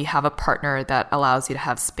helpful when you have a partner that allows you to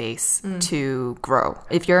have space to grow.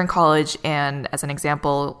 If you're in college and, as an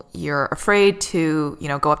example, you're afraid to,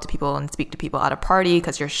 go up to people and speak to people at a party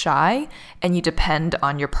because you're shy, and you depend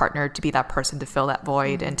on your partner to be that person to fill that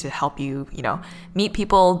void and to help you, meet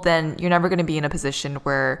people, then you're never going to be in a position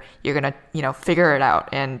where you're going to, figure it out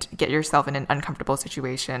and get yourself in an uncomfortable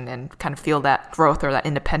situation and kind of feel that growth or that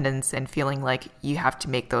independence and feeling like you have to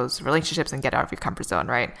make those relationships and get out of your comfort zone,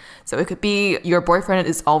 right? So it could be your boyfriend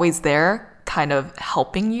is always there kind of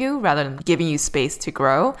helping you rather than giving you space to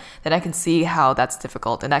grow. Then I can see how that's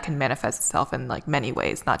difficult, and that can manifest itself in like many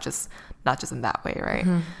ways, not just in that way, right?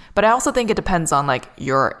 Mm-hmm. But I also think it depends on like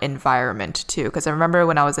your environment too, because I remember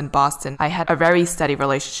when I was in Boston, I had a very steady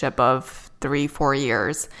relationship of 3-4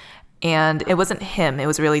 years. And it wasn't him. It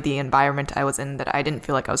was really the environment I was in that I didn't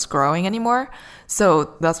feel like I was growing anymore.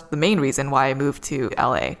 So that's the main reason why I moved to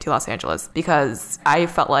LA, to Los Angeles, because I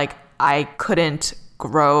felt like I couldn't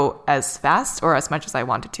grow as fast or as much as I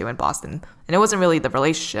wanted to in Boston. And it wasn't really the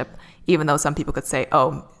relationship, even though some people could say,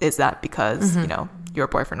 oh, is that because, your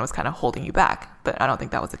boyfriend was kind of holding you back? But I don't think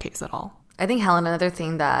that was the case at all. I think, Helen, another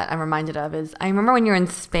thing that I'm reminded of is I remember when you were in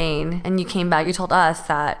Spain and you came back, you told us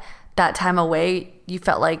that time away, you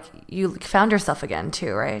felt like you found yourself again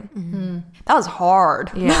too, right? That was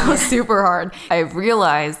hard. Yeah. That was super hard. I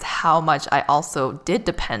realized how much I also did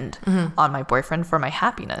depend on my boyfriend for my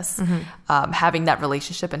happiness. Having that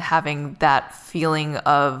relationship and having that feeling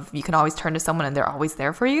of you can always turn to someone and they're always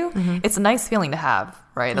there for you. It's a nice feeling to have,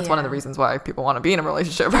 right? That's one of the reasons why people want to be in a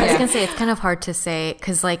relationship, right? I was going to say, it's kind of hard to say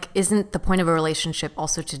because, like, isn't the point of a relationship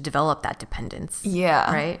also to develop that dependence?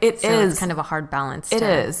 Yeah. Right? It so is. It's kind of a hard balance. It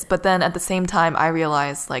is. But then at the same time, I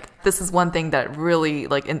realized, like, this is one thing that really,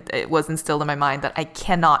 like, it was instilled in my mind that I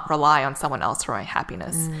cannot rely on someone else for my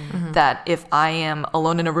happiness. That if I am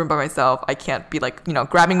alone in a room by myself, I can't be, like, you know,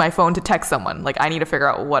 grabbing my phone to text someone. Like, I need to figure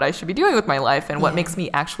out what I should be doing with my life and what makes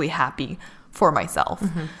me actually happy for myself.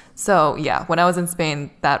 So, yeah, when I was in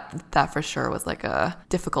Spain, that for sure was, like, a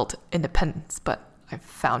difficult independence, but I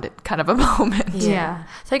found it kind of a moment. Yeah.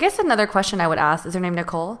 So I guess another question I would ask, is her name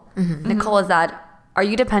Nicole? Nicole, is that, are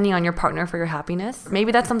you depending on your partner for your happiness?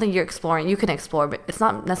 Maybe that's something you're exploring. You can explore, but it's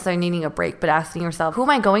not necessarily needing a break, but asking yourself, who am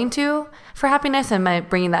I going to for happiness? And am I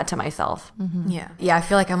bringing that to myself? Yeah. I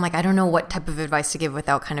feel like I don't know what type of advice to give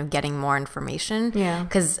without kind of getting more information. Yeah.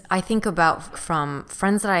 Because I think about from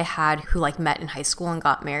friends that I had who like met in high school and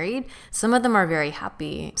got married, some of them are very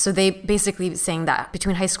happy. So they basically saying that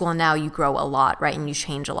between high school and now you grow a lot, right? And you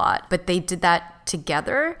change a lot. But they did that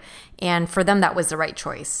together, and for them that was the right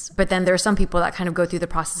choice. But then there are some people that kind of go through the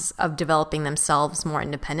process of developing themselves more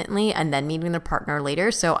independently and then meeting their partner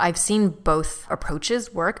later. So I've seen both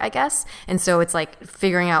approaches work, I guess. And so it's like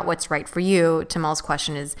figuring out what's right for you. Tamal's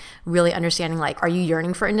question is really understanding, like, are you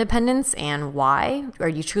yearning for independence and why? Are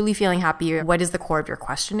you truly feeling happy? What is the core of your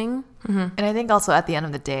questioning? And I think also at the end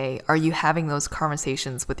of the day, are you having those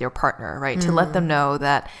conversations with your partner, right? To let them know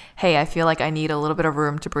that, hey, I feel like I need a little bit of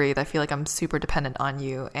room to breathe. I feel like I'm super dependent on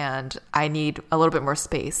you and I need a little bit more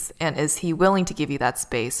space. And is he willing to give you that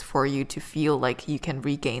space for you to feel like you can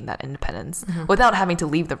regain that independence without having to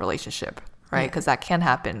leave the relationship, right? Because that can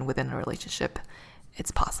happen within a relationship. It's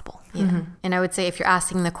possible. Yeah. And I would say if you're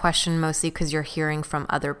asking the question mostly because you're hearing from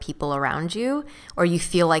other people around you, or you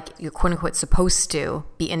feel like you're quote unquote supposed to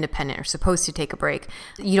be independent or supposed to take a break,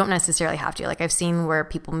 you don't necessarily have to. Like I've seen where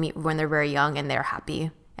people meet when they're very young and they're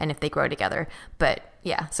happy and if they grow together. But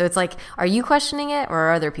yeah, so it's like, are you questioning it or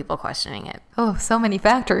are other people questioning it? Oh, so many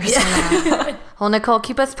factors. Well, Nicole,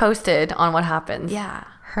 keep us posted on what happens. Yeah.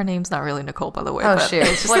 Her name's not really Nicole, by the way. Oh, but shoot.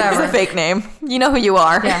 It's just Whatever. It's a fake name. You know who you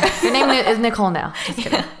are. Yeah. Your name is Nicole now. Just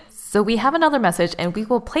kidding. So we have another message, and we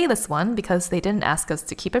will play this one because they didn't ask us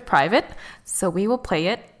to keep it private. So we will play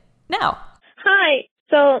it now. Hi.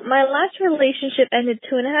 So my last relationship ended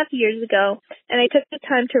 2.5 years ago, and I took the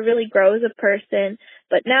time to really grow as a person.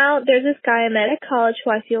 But now there's this guy I met at college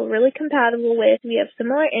who I feel really compatible with. We have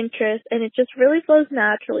similar interests, and it just really flows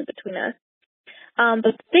naturally between us.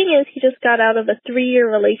 But the thing is, he just got out of a 3-year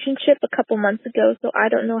relationship a couple months ago, so I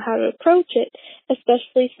don't know how to approach it,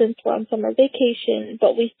 especially since we're on summer vacation.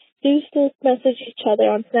 But we do still message each other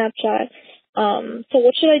on Snapchat. So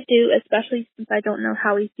what should I do, especially since I don't know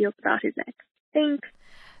how he feels about his ex? Thanks.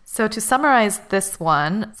 So to summarize this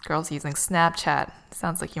one, this girl's using Snapchat.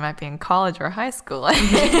 Sounds like you might be in college or high school.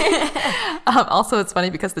 Also, it's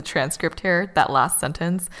funny because the transcript here, that last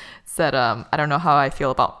sentence, said, I don't know how I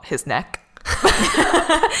feel about his neck.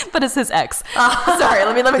 But it's his ex. Sorry,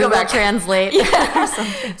 let me go back. Translate.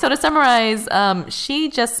 So to summarize, she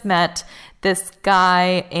just met this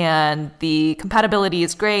guy and the compatibility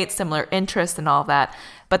is great, similar interests and all that.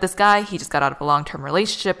 But this guy, he just got out of a long-term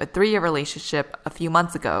relationship, a 3-year relationship a few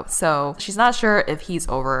months ago. So she's not sure if he's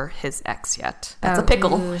over his ex yet. That's a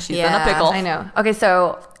pickle. She's in a pickle. I know. Okay,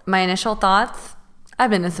 so my initial thoughts, I've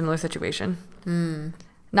been in a similar situation.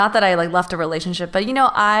 Not that I like left a relationship, but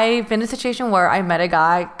I've been in a situation where I met a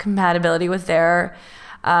guy, compatibility was there,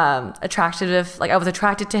 attractive, like I was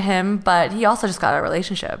attracted to him, but he also just got a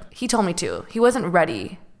relationship. He told me to. He wasn't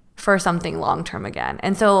ready for something long-term again.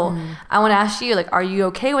 And so I want to ask you, like, are you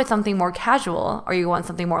okay with something more casual or you want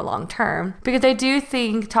something more long-term? Because I do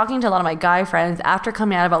think, talking to a lot of my guy friends, after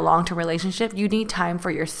coming out of a long-term relationship, you need time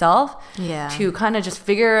for yourself to kind of just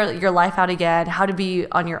figure your life out again, how to be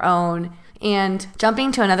on your own. And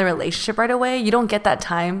jumping to another relationship right away, you don't get that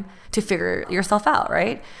time to figure yourself out,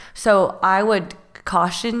 right? So I would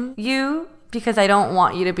caution you, because I don't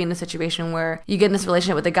want you to be in a situation where you get in this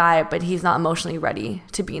relationship with a guy, but he's not emotionally ready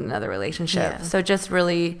to be in another relationship. Yeah. So just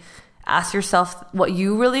really ask yourself what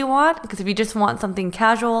you really want, because if you just want something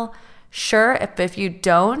casual, sure. If you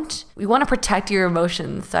don't, we want to protect your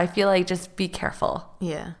emotions. So I feel like just be careful.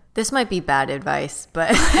 Yeah. This might be bad advice,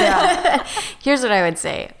 but here's what I would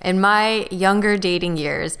say. In my younger dating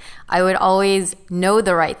years, I would always know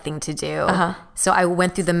the right thing to do. So I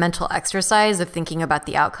went through the mental exercise of thinking about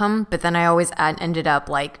the outcome, but then I always ended up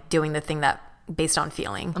like doing the thing that based on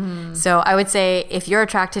feeling. So I would say if you're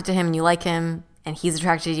attracted to him and you like him and he's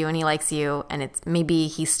attracted to you and he likes you and it's maybe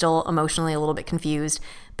he's still emotionally a little bit confused,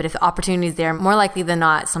 but if the opportunity is there, more likely than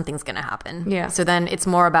not, something's going to happen. Yeah. So then it's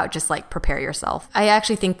more about just like prepare yourself. I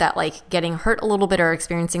actually think that like getting hurt a little bit or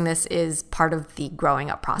experiencing this is part of the growing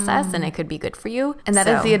up process and it could be good for you. And that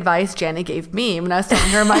is the advice Janet gave me when I was telling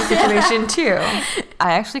her my situation too.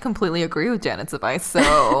 I actually completely agree with Janet's advice.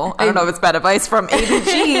 So I don't know if it's bad advice from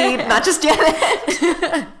ABG, not just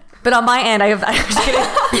Janet. But on my end,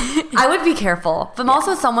 I would be careful. But I'm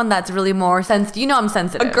also someone that's really more sensitive. You know I'm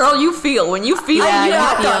sensitive. Girl, you feel. When you feel, Yeah, you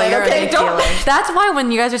act on it, you're a okay? big Don't. feeler. That's why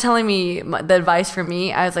when you guys are telling me the advice for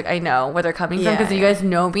me, I was like, I know where they're coming from Yeah, because you guys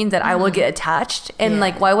know me that I will get attached. And Yeah.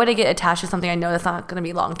 like, why would I get attached to something I know that's not going to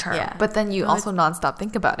be long term? Yeah. But then you also nonstop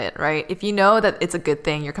think about it, right? If you know that it's a good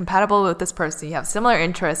thing, you're compatible with this person, you have similar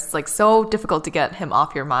interests, it's like so difficult to get him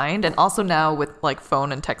off your mind. And also now with like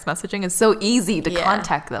phone and text messaging, it's so easy to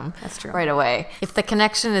contact them right away. If the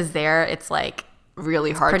connection is there, it's like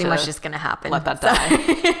Really hard pretty to much just going to happen. let that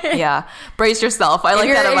die. Yeah. Brace yourself. I like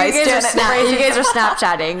that advice, you guys Janet. you guys are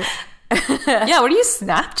Snapchatting. Yeah, what are you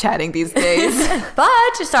Snapchatting these days? But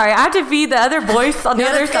sorry, I have to be the other voice on the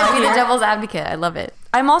other side. Be the here. devil's advocate. I love it.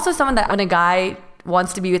 I'm also someone that when a guy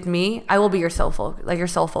wants to be with me, I will be your sole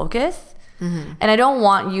focus. And I don't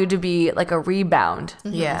want you to be like a rebound.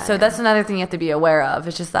 Yeah. So that's another thing you have to be aware of.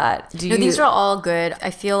 It's just that. No, these are all good. I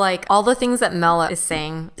feel like all the things that Mel is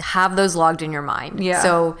saying, have those logged in your mind. Yeah.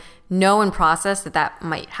 So know and process that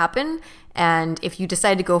might happen. And if you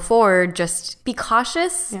decide to go forward, just be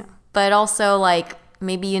cautious. Yeah. But also like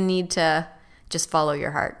maybe you need to just follow your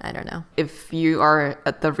heart. I don't know. If you are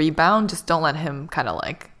at the rebound, just don't let him kind of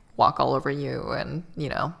like walk all over you and,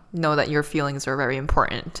 know that your feelings are very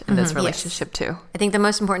important in this relationship too. I think the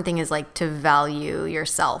most important thing is like to value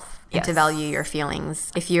yourself and to value your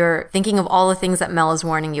feelings. If you're thinking of all the things that Mel is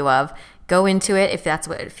warning you of, go into it. If that's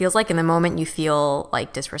what it feels like in the moment you feel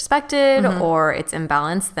like disrespected or it's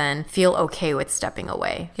imbalanced, then feel okay with stepping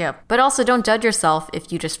away. Yep. But also don't judge yourself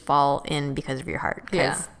if you just fall in because of your heart. 'Cause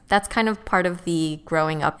Yeah. that's kind of part of the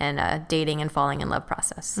growing up and dating and falling in love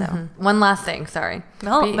process. So One last thing, sorry.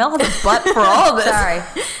 Mel has a butt for all this. Sorry.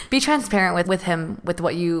 Be transparent with him with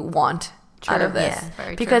what you want out of this. Yeah,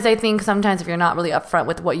 very because I think sometimes if you're not really upfront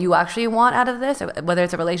with what you actually want out of this, whether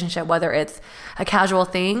it's a relationship, whether it's a casual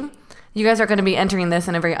thing, you guys are going to be entering this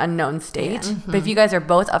in a very unknown state. But if you guys are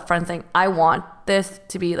both upfront saying, I want this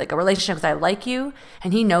to be like a relationship because I like you,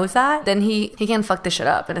 and he knows that, then he can fuck this shit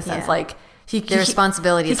up in a sense. Yeah. Like, the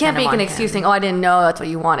responsibility he is can't kind of make an on excuse him. saying, oh, I didn't know that's what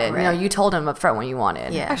you wanted. Right. You told him up front what you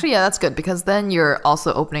wanted. Yeah. Actually, yeah, that's good because then you're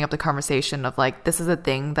also opening up the conversation of like, this is a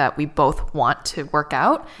thing that we both want to work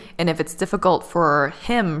out. And if it's difficult for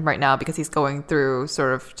him right now because he's going through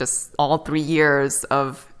sort of just all 3 years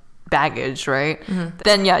of baggage, right?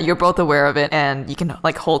 Then yeah, you're both aware of it and you can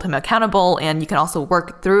like hold him accountable and you can also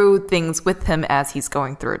work through things with him as he's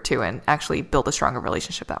going through it too and actually build a stronger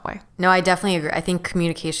relationship that way. No, I definitely agree. I think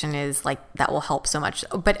communication is like that will help so much.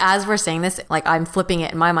 But as we're saying this, like I'm flipping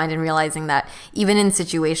it in my mind and realizing that even in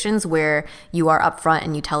situations where you are upfront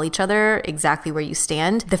and you tell each other exactly where you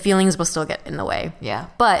stand, the feelings will still get in the way. Yeah.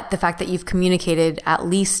 But the fact that you've communicated, at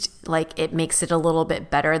least like it makes it a little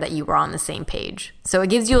bit better that you were on the same page. So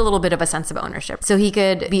it gives you a little bit of a sense of ownership. So he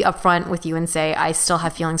could be upfront with you and say, I still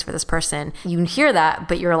have feelings for this person. You hear that,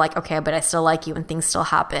 but you're like, okay, but I still like you and things still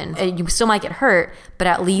happen. You still might get hurt, but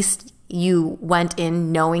at least you went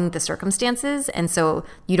in knowing the circumstances and so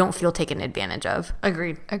you don't feel taken advantage of.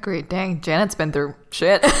 Agreed. Dang, Janet's been through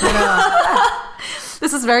shit.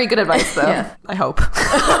 This is very good advice though. Yeah. I hope.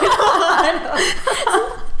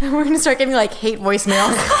 We're gonna start getting like hate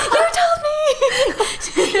voicemails.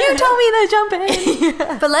 You told me to jump in.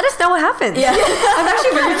 But let us know what happens. Yeah. I'm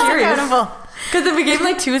actually very curious. Because if we gave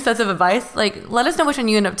like 2 sets of advice, like let us know which one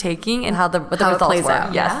you end up taking and what the How it results plays were.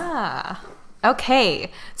 out. Yes. Yeah.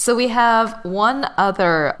 Okay, so we have one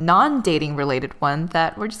other non-dating related one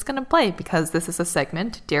that we're just going to play because this is a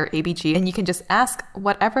segment, Dear ABG, and you can just ask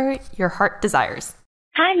whatever your heart desires.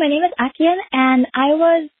 Hi, my name is Akian, and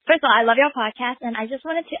first of all, I love your podcast, and I just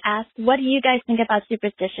wanted to ask, what do you guys think about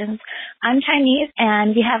superstitions? I'm Chinese,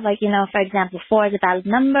 and we have, for example, 4 is a valid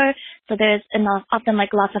number, so there's often,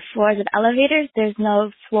 lots of floors of elevators. There's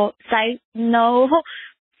no floor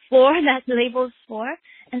that labels 4.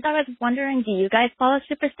 And so I was wondering, do you guys follow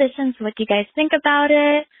superstitions? What do you guys think about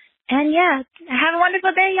it? And yeah, have a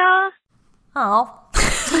wonderful day, y'all.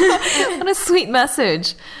 Oh, what a sweet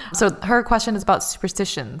message. So her question is about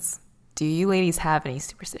superstitions. Do you ladies have any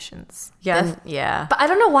superstitions? Yes. Yeah. But I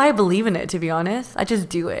don't know why I believe in it, to be honest. I just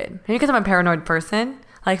do it. Maybe because I'm a paranoid person.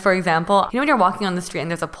 Like, for example, you know when you're walking on the street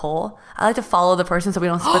and there's a pole? I like to follow the person so we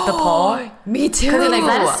don't split the pole. Me too. Is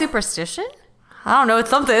that a superstition? I don't know. It's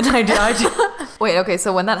something I do. Wait, okay.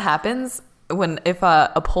 So when that happens, if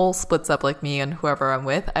a pole splits up like me and whoever I'm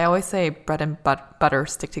with, I always say bread and butter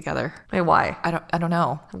stick together. Wait, why? I don't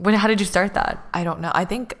know. How did you start that? I don't know. I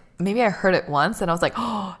think maybe I heard it once and I was like,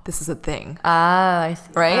 oh, this is a thing. Ah, I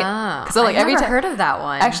see. Right? So like every time heard of that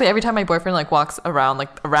one. Actually, every time my boyfriend like walks around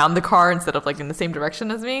the car instead of like in the same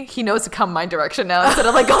direction as me, he knows to come my direction now instead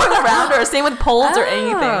of like going around, or same with poles or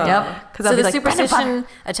anything. Yep. So the superstition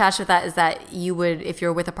attached with that is that you would, if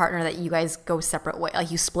you're with a partner, that you guys go separate way,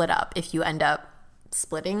 like you split up if you end up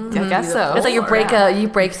splitting. I guess so. It's like you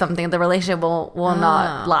break something, the relationship will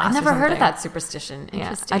not last. I've never heard of something. that superstition.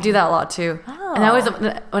 Interesting. I do that a lot too. And I always,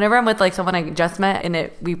 whenever I'm with like someone I just met and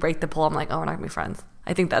we break the pole, I'm like, oh, we're not gonna be friends.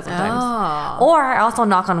 I think that sometimes. Or I also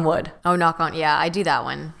knock on wood. Oh, knock on. Yeah, I do that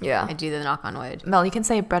one. Yeah. I do the knock on wood. Mel, you can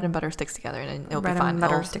say bread and butter sticks together and it'll Bread be fine. and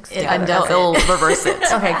butter It'll- sticks it- together. And it'll reverse it.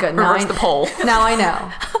 Okay, good. Reverse the pole. Now I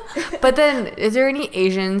know. But then, is there any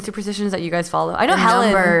Asian superstitions that you guys follow? I know The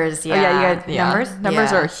Helen. numbers, Oh, yeah, you guys, Yeah. numbers?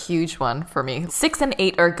 Numbers Yeah. are a huge one for me. 6 and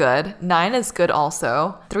 8 are good. 9 is good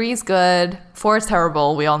also. 3 is good. 4 is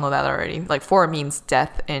terrible. We all know that already. Like 4 means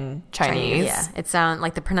death in Chinese. Yeah, it sounds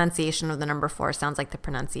like the pronunciation of the number 4 sounds like the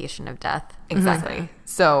pronunciation of death. Exactly.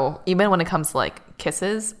 So even when it comes to like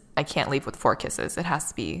kisses, I can't leave with 4 kisses. It has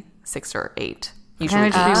to be 6 or 8. Usually. Can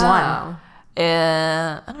it just be one?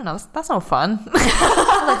 I don't know. That's no fun.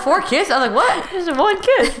 I was like, 4 kisses? I was like, what? There's 1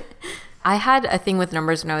 kiss. I had a thing with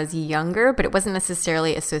numbers when I was younger, but it wasn't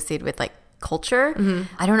necessarily associated with like culture.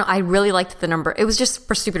 I don't know. I really liked the number. It was just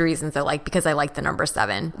for stupid reasons though, like because I liked the number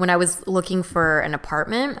 7. When I was looking for an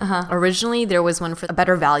apartment, originally there was one for a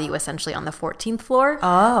better value essentially on the 14th floor.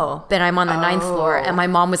 Oh. Then I'm on the 9th floor and my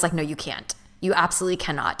mom was like, no, you can't. You absolutely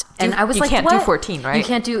cannot. And I was you like, can't what? do 14, right? You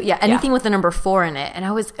can't do, anything with the number 4 in it. And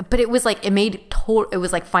but it was like, it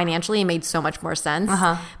was like financially, it made so much more sense.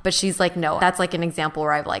 But she's like, no, that's like an example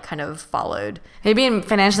where I've like kind of followed. Maybe it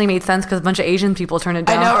financially made sense because a bunch of Asian people turned it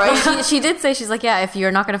down. I know, right? She did say, she's like, yeah, if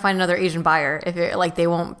you're not going to find another Asian buyer, if you're like, they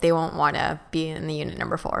won't want to be in the unit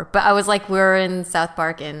number 4. But I was like, we're in South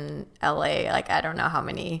Park in LA. Like, I don't know how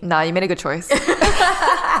many. Nah, you made a good choice.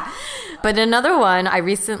 But another one, I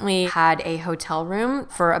recently had a hotel room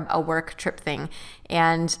for a work trip thing.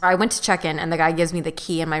 And I went to check in and the guy gives me the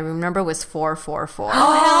key and my room number was 444.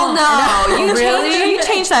 Oh, hell no. You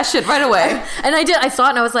changed that shit right away. And I did. I saw it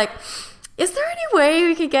and I was like, is there any way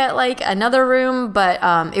we could get like another room? But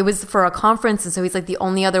it was for a conference. And so he's like, the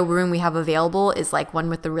only other room we have available is like one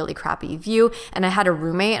with the really crappy view. And I had a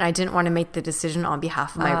roommate and I didn't want to make the decision on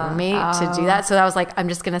behalf of my roommate to do that. So I was like, I'm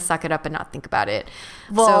just going to suck it up and not think about it.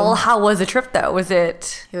 Well, how was the trip though? Was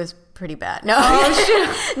it? It was pretty bad. No,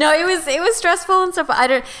 no, it was stressful and stuff.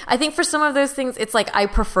 I think for some of those things, it's like I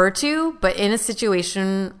prefer to, but in a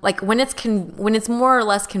situation like when it's more or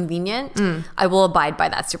less convenient, I will abide by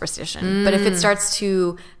that superstition. But if it starts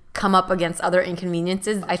to come up against other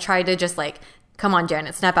inconveniences, I try to just like, come on,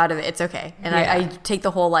 Janet, snap out of it. It's okay. And I take the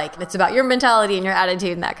whole like, it's about your mentality and your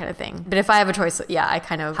attitude and that kind of thing. But if I have a choice, yeah, I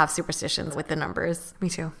kind of have superstitions with the numbers. Me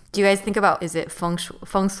too. Do you guys think about, is it feng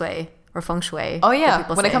shui? Or feng shui. Oh yeah,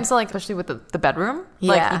 people when say. it comes to like, especially with the bedroom,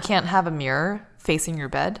 like you can't have a mirror facing your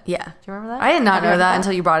bed. Yeah. Do you remember that? I did not know that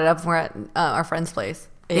until you brought it up when we're at our friend's place.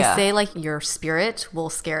 They say like your spirit will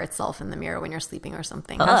scare itself in the mirror when you're sleeping or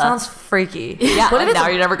something. That sounds freaky. Yeah. What if now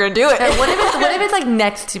you're never gonna do it? What if it's like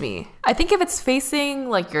next to me? I think if it's facing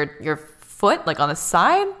like your foot, like on the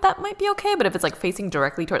side, that might be okay. But if it's like facing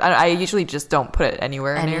directly toward, I usually just don't put it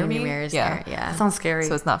anywhere near me. Yeah. That sounds scary.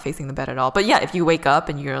 So it's not facing the bed at all. But yeah, if you wake up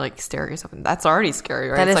and you're like staring at yourself, that's already scary,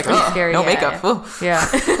 right? That it's is like, pretty scary. No Yeah. makeup. Ooh. Yeah.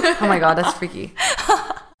 Oh my God, that's freaky.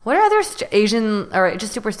 What are other Asian or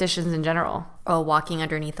just superstitions in general? Oh, walking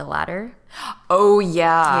underneath a ladder. Oh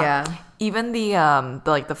yeah. Yeah. Even the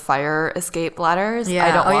like the fire escape ladders. Yeah.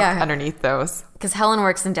 I don't Oh, walk yeah. underneath those. Because Helen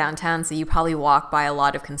works in downtown, so you probably walk by a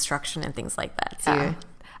lot of construction and things like that too.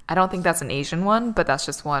 I don't think that's an Asian one, but that's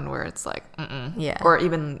just one where it's like, Yeah. Or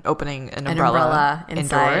even opening an umbrella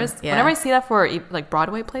inside, indoors. yeah. Whenever I see that for like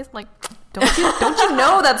Broadway plays, I'm like, don't you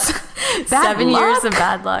know that's bad 7 luck? years of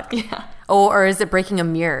bad luck. Yeah. Oh, or is it breaking a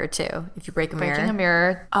mirror too? If you break a Breaking mirror. a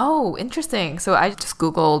mirror. Oh, interesting. So I just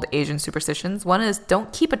Googled Asian superstitions. One is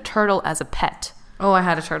don't keep a turtle as a pet. Oh, I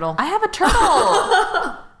had a turtle. I have a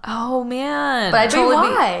turtle. Oh man. But I totally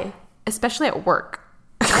Why? Especially at work.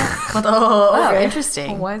 Oh,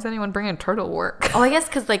 interesting. Why is anyone bringing a turtle to work? Oh, I guess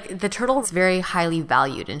because like the turtle is very highly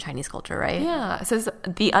valued in Chinese culture, right? Yeah, it says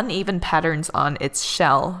the uneven patterns on its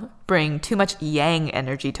shell bring too much yang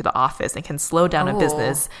energy to the office and can slow down a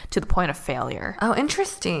business to the point of failure. Oh,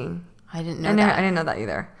 interesting. I didn't know I that. didn't know that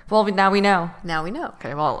either. Well, now we know. Now we know.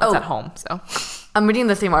 Okay, well, it's at home, so. I'm reading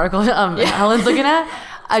the same article Helen's looking at.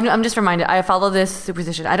 I'm just reminded. I follow this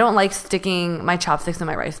superstition. I don't like sticking my chopsticks in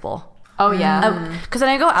my rice bowl. Oh, yeah. Because when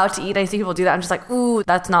I go out to eat, I see people do that. I'm just like, ooh,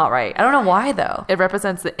 that's not right. I don't know why, though. It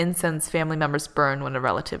represents the incense family members burn when a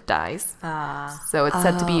relative dies. So it's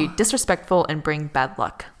said to be disrespectful and bring bad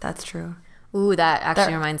luck. That's true. Ooh, that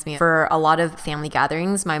actually reminds me. For a lot of family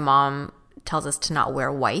gatherings, my mom tells us to not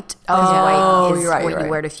wear white. White is you're right, what you're you right.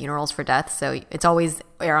 wear to funerals for death. So it's always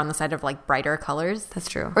err on the side of like brighter colors. That's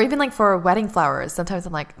true. Or even like for wedding flowers. Sometimes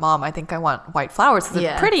I'm like, Mom, I think I want white flowers because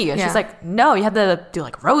Yeah. they're pretty. And she's like, no, you have to do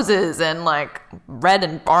like roses and like red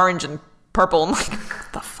and orange and purple. I'm like,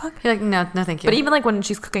 what the fuck? You're like, no, thank you. But even like when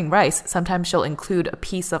she's cooking rice, sometimes she'll include a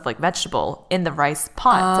piece of like vegetable in the rice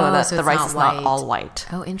pot so that so the it's rice not is not white. all white.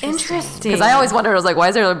 Oh, interesting. Because I always wondered, I was like, why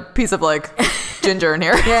is there a piece of like ginger in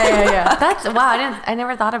here? yeah. That's wow. I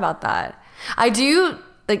never thought about that. I do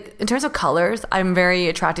like in terms of colors. I'm very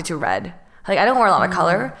attracted to red. Like I don't wear a lot of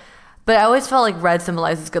color, but I always felt like red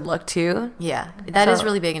symbolizes good luck too. Yeah, that is So-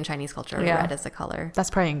 really big in Chinese culture. Yeah. Red as a color. That's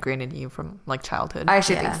probably ingrained in you from like childhood. I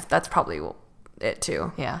actually Yeah. think that's probably it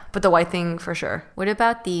too. Yeah. But the white thing for sure. What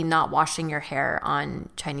about the not washing your hair on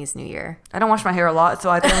Chinese New Year? I don't wash my hair a lot, so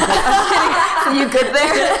I think I'm good. You good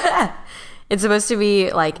there? It's supposed to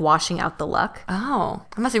be like washing out the luck. Oh,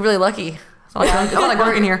 I must be really lucky. It's all like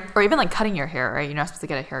working here. Or even like cutting your hair, right? You're not supposed to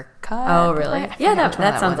get a haircut. Oh, really? I forget Yeah, which one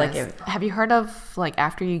that sounds one like is. it. Have you heard of like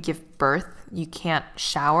after you give birth, you can't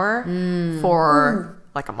shower for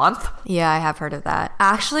like a month? Yeah, I have heard of that.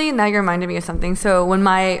 Actually, now you're reminding me of something. So when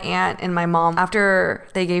my aunt and my mom, after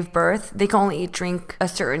they gave birth, they can only drink a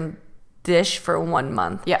certain dish for 1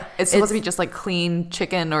 month. Yeah, it's supposed to be just like clean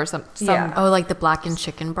chicken or some Yeah. Oh, like the blackened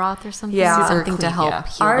chicken broth or something? Yeah. Something to Clean, help yeah.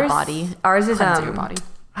 heal the body. Ours is cleanse your body.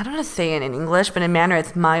 I don't know how to say it in English, but in Mandarin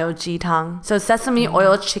it's mayo ji tang. So sesame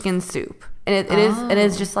oil chicken soup. And it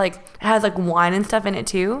is just like it has like wine and stuff in it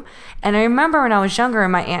too. And I remember when I was younger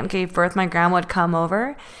and my aunt gave birth, my grandma would come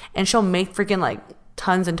over and she'll make freaking like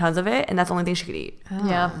tons and tons of it, and that's the only thing she could eat.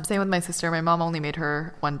 Yeah, same with my sister. My mom only made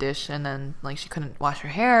her one dish, and then like she couldn't wash her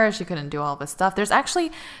hair, she couldn't do all this stuff. There's actually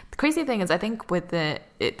the crazy thing is I think with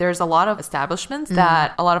there's a lot of establishments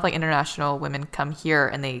that a lot of like international women come here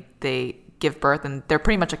and they give birth, and they're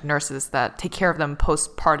pretty much like nurses that take care of them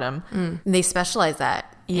postpartum. They specialize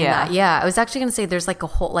that. in Yeah. that. Yeah. I was actually going to say there's like a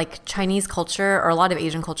whole, like Chinese culture or a lot of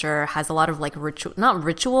Asian culture has a lot of like not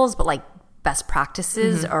rituals, but like best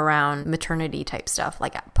practices around maternity type stuff,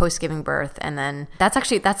 like post giving birth. And then that's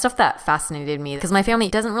stuff that fascinated me because my family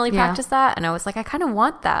doesn't really practice that. And I was like, I kind of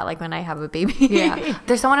want that, like when I have a baby. Yeah.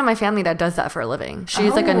 There's someone in my family that does that for a living.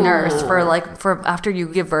 She's like a nurse for after you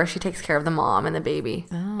give birth, she takes care of the mom and the baby.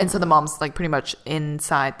 And so the mom's like pretty much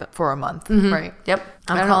inside for a month, right? Yep.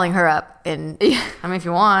 I'm calling her up and I mean, if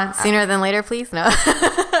you want. sooner than later, please. No.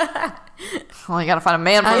 Well, you gotta find a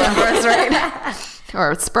man for that first, right?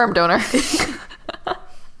 Or a sperm donor.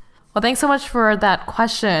 Well, thanks so much for that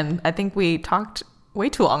question. I think we talked way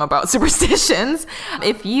too long about superstitions.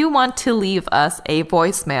 If you want to leave us a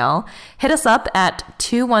voicemail, hit us up at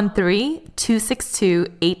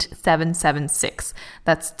 213-262-8776.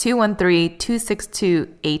 That's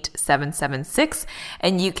 213-262-8776.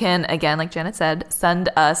 And you can, again, like Janet said, send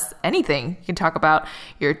us anything. You can talk about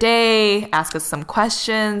your day, ask us some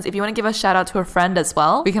questions. If you want to give a shout out to a friend as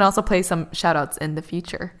well, we can also play some shout outs in the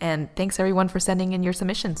future. And thanks everyone for sending in your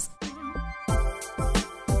submissions.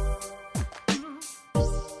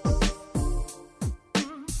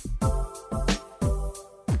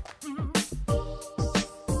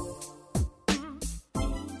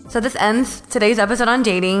 So this ends today's episode on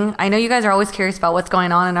dating. I know you guys are always curious about what's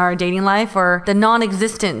going on in our dating life or the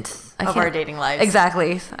non-existence Of our dating lives.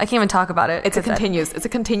 Exactly. I can't even talk about it. It's a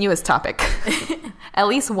continuous topic. At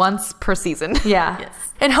least once per season. Yeah.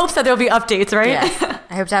 Yes. In hopes that there'll be updates, right? Yeah.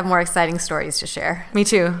 I hope to have more exciting stories to share. Me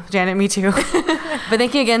too, Janet, me too. But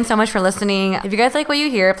thank you again so much for listening. If you guys like what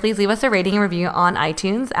you hear, please leave us a rating and review on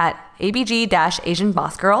iTunes at ABG-Asian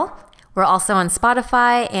Boss Girl. We're also on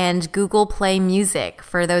Spotify and Google Play Music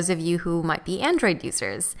for those of you who might be Android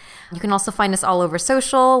users. You can also find us all over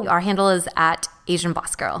social. Our handle is at Asian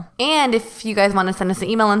Boss Girl. And if you guys want to send us an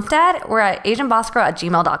email instead, we're at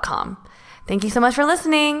asianbossgirl@gmail.com. Thank you so much for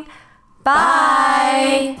listening.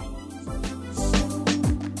 Bye.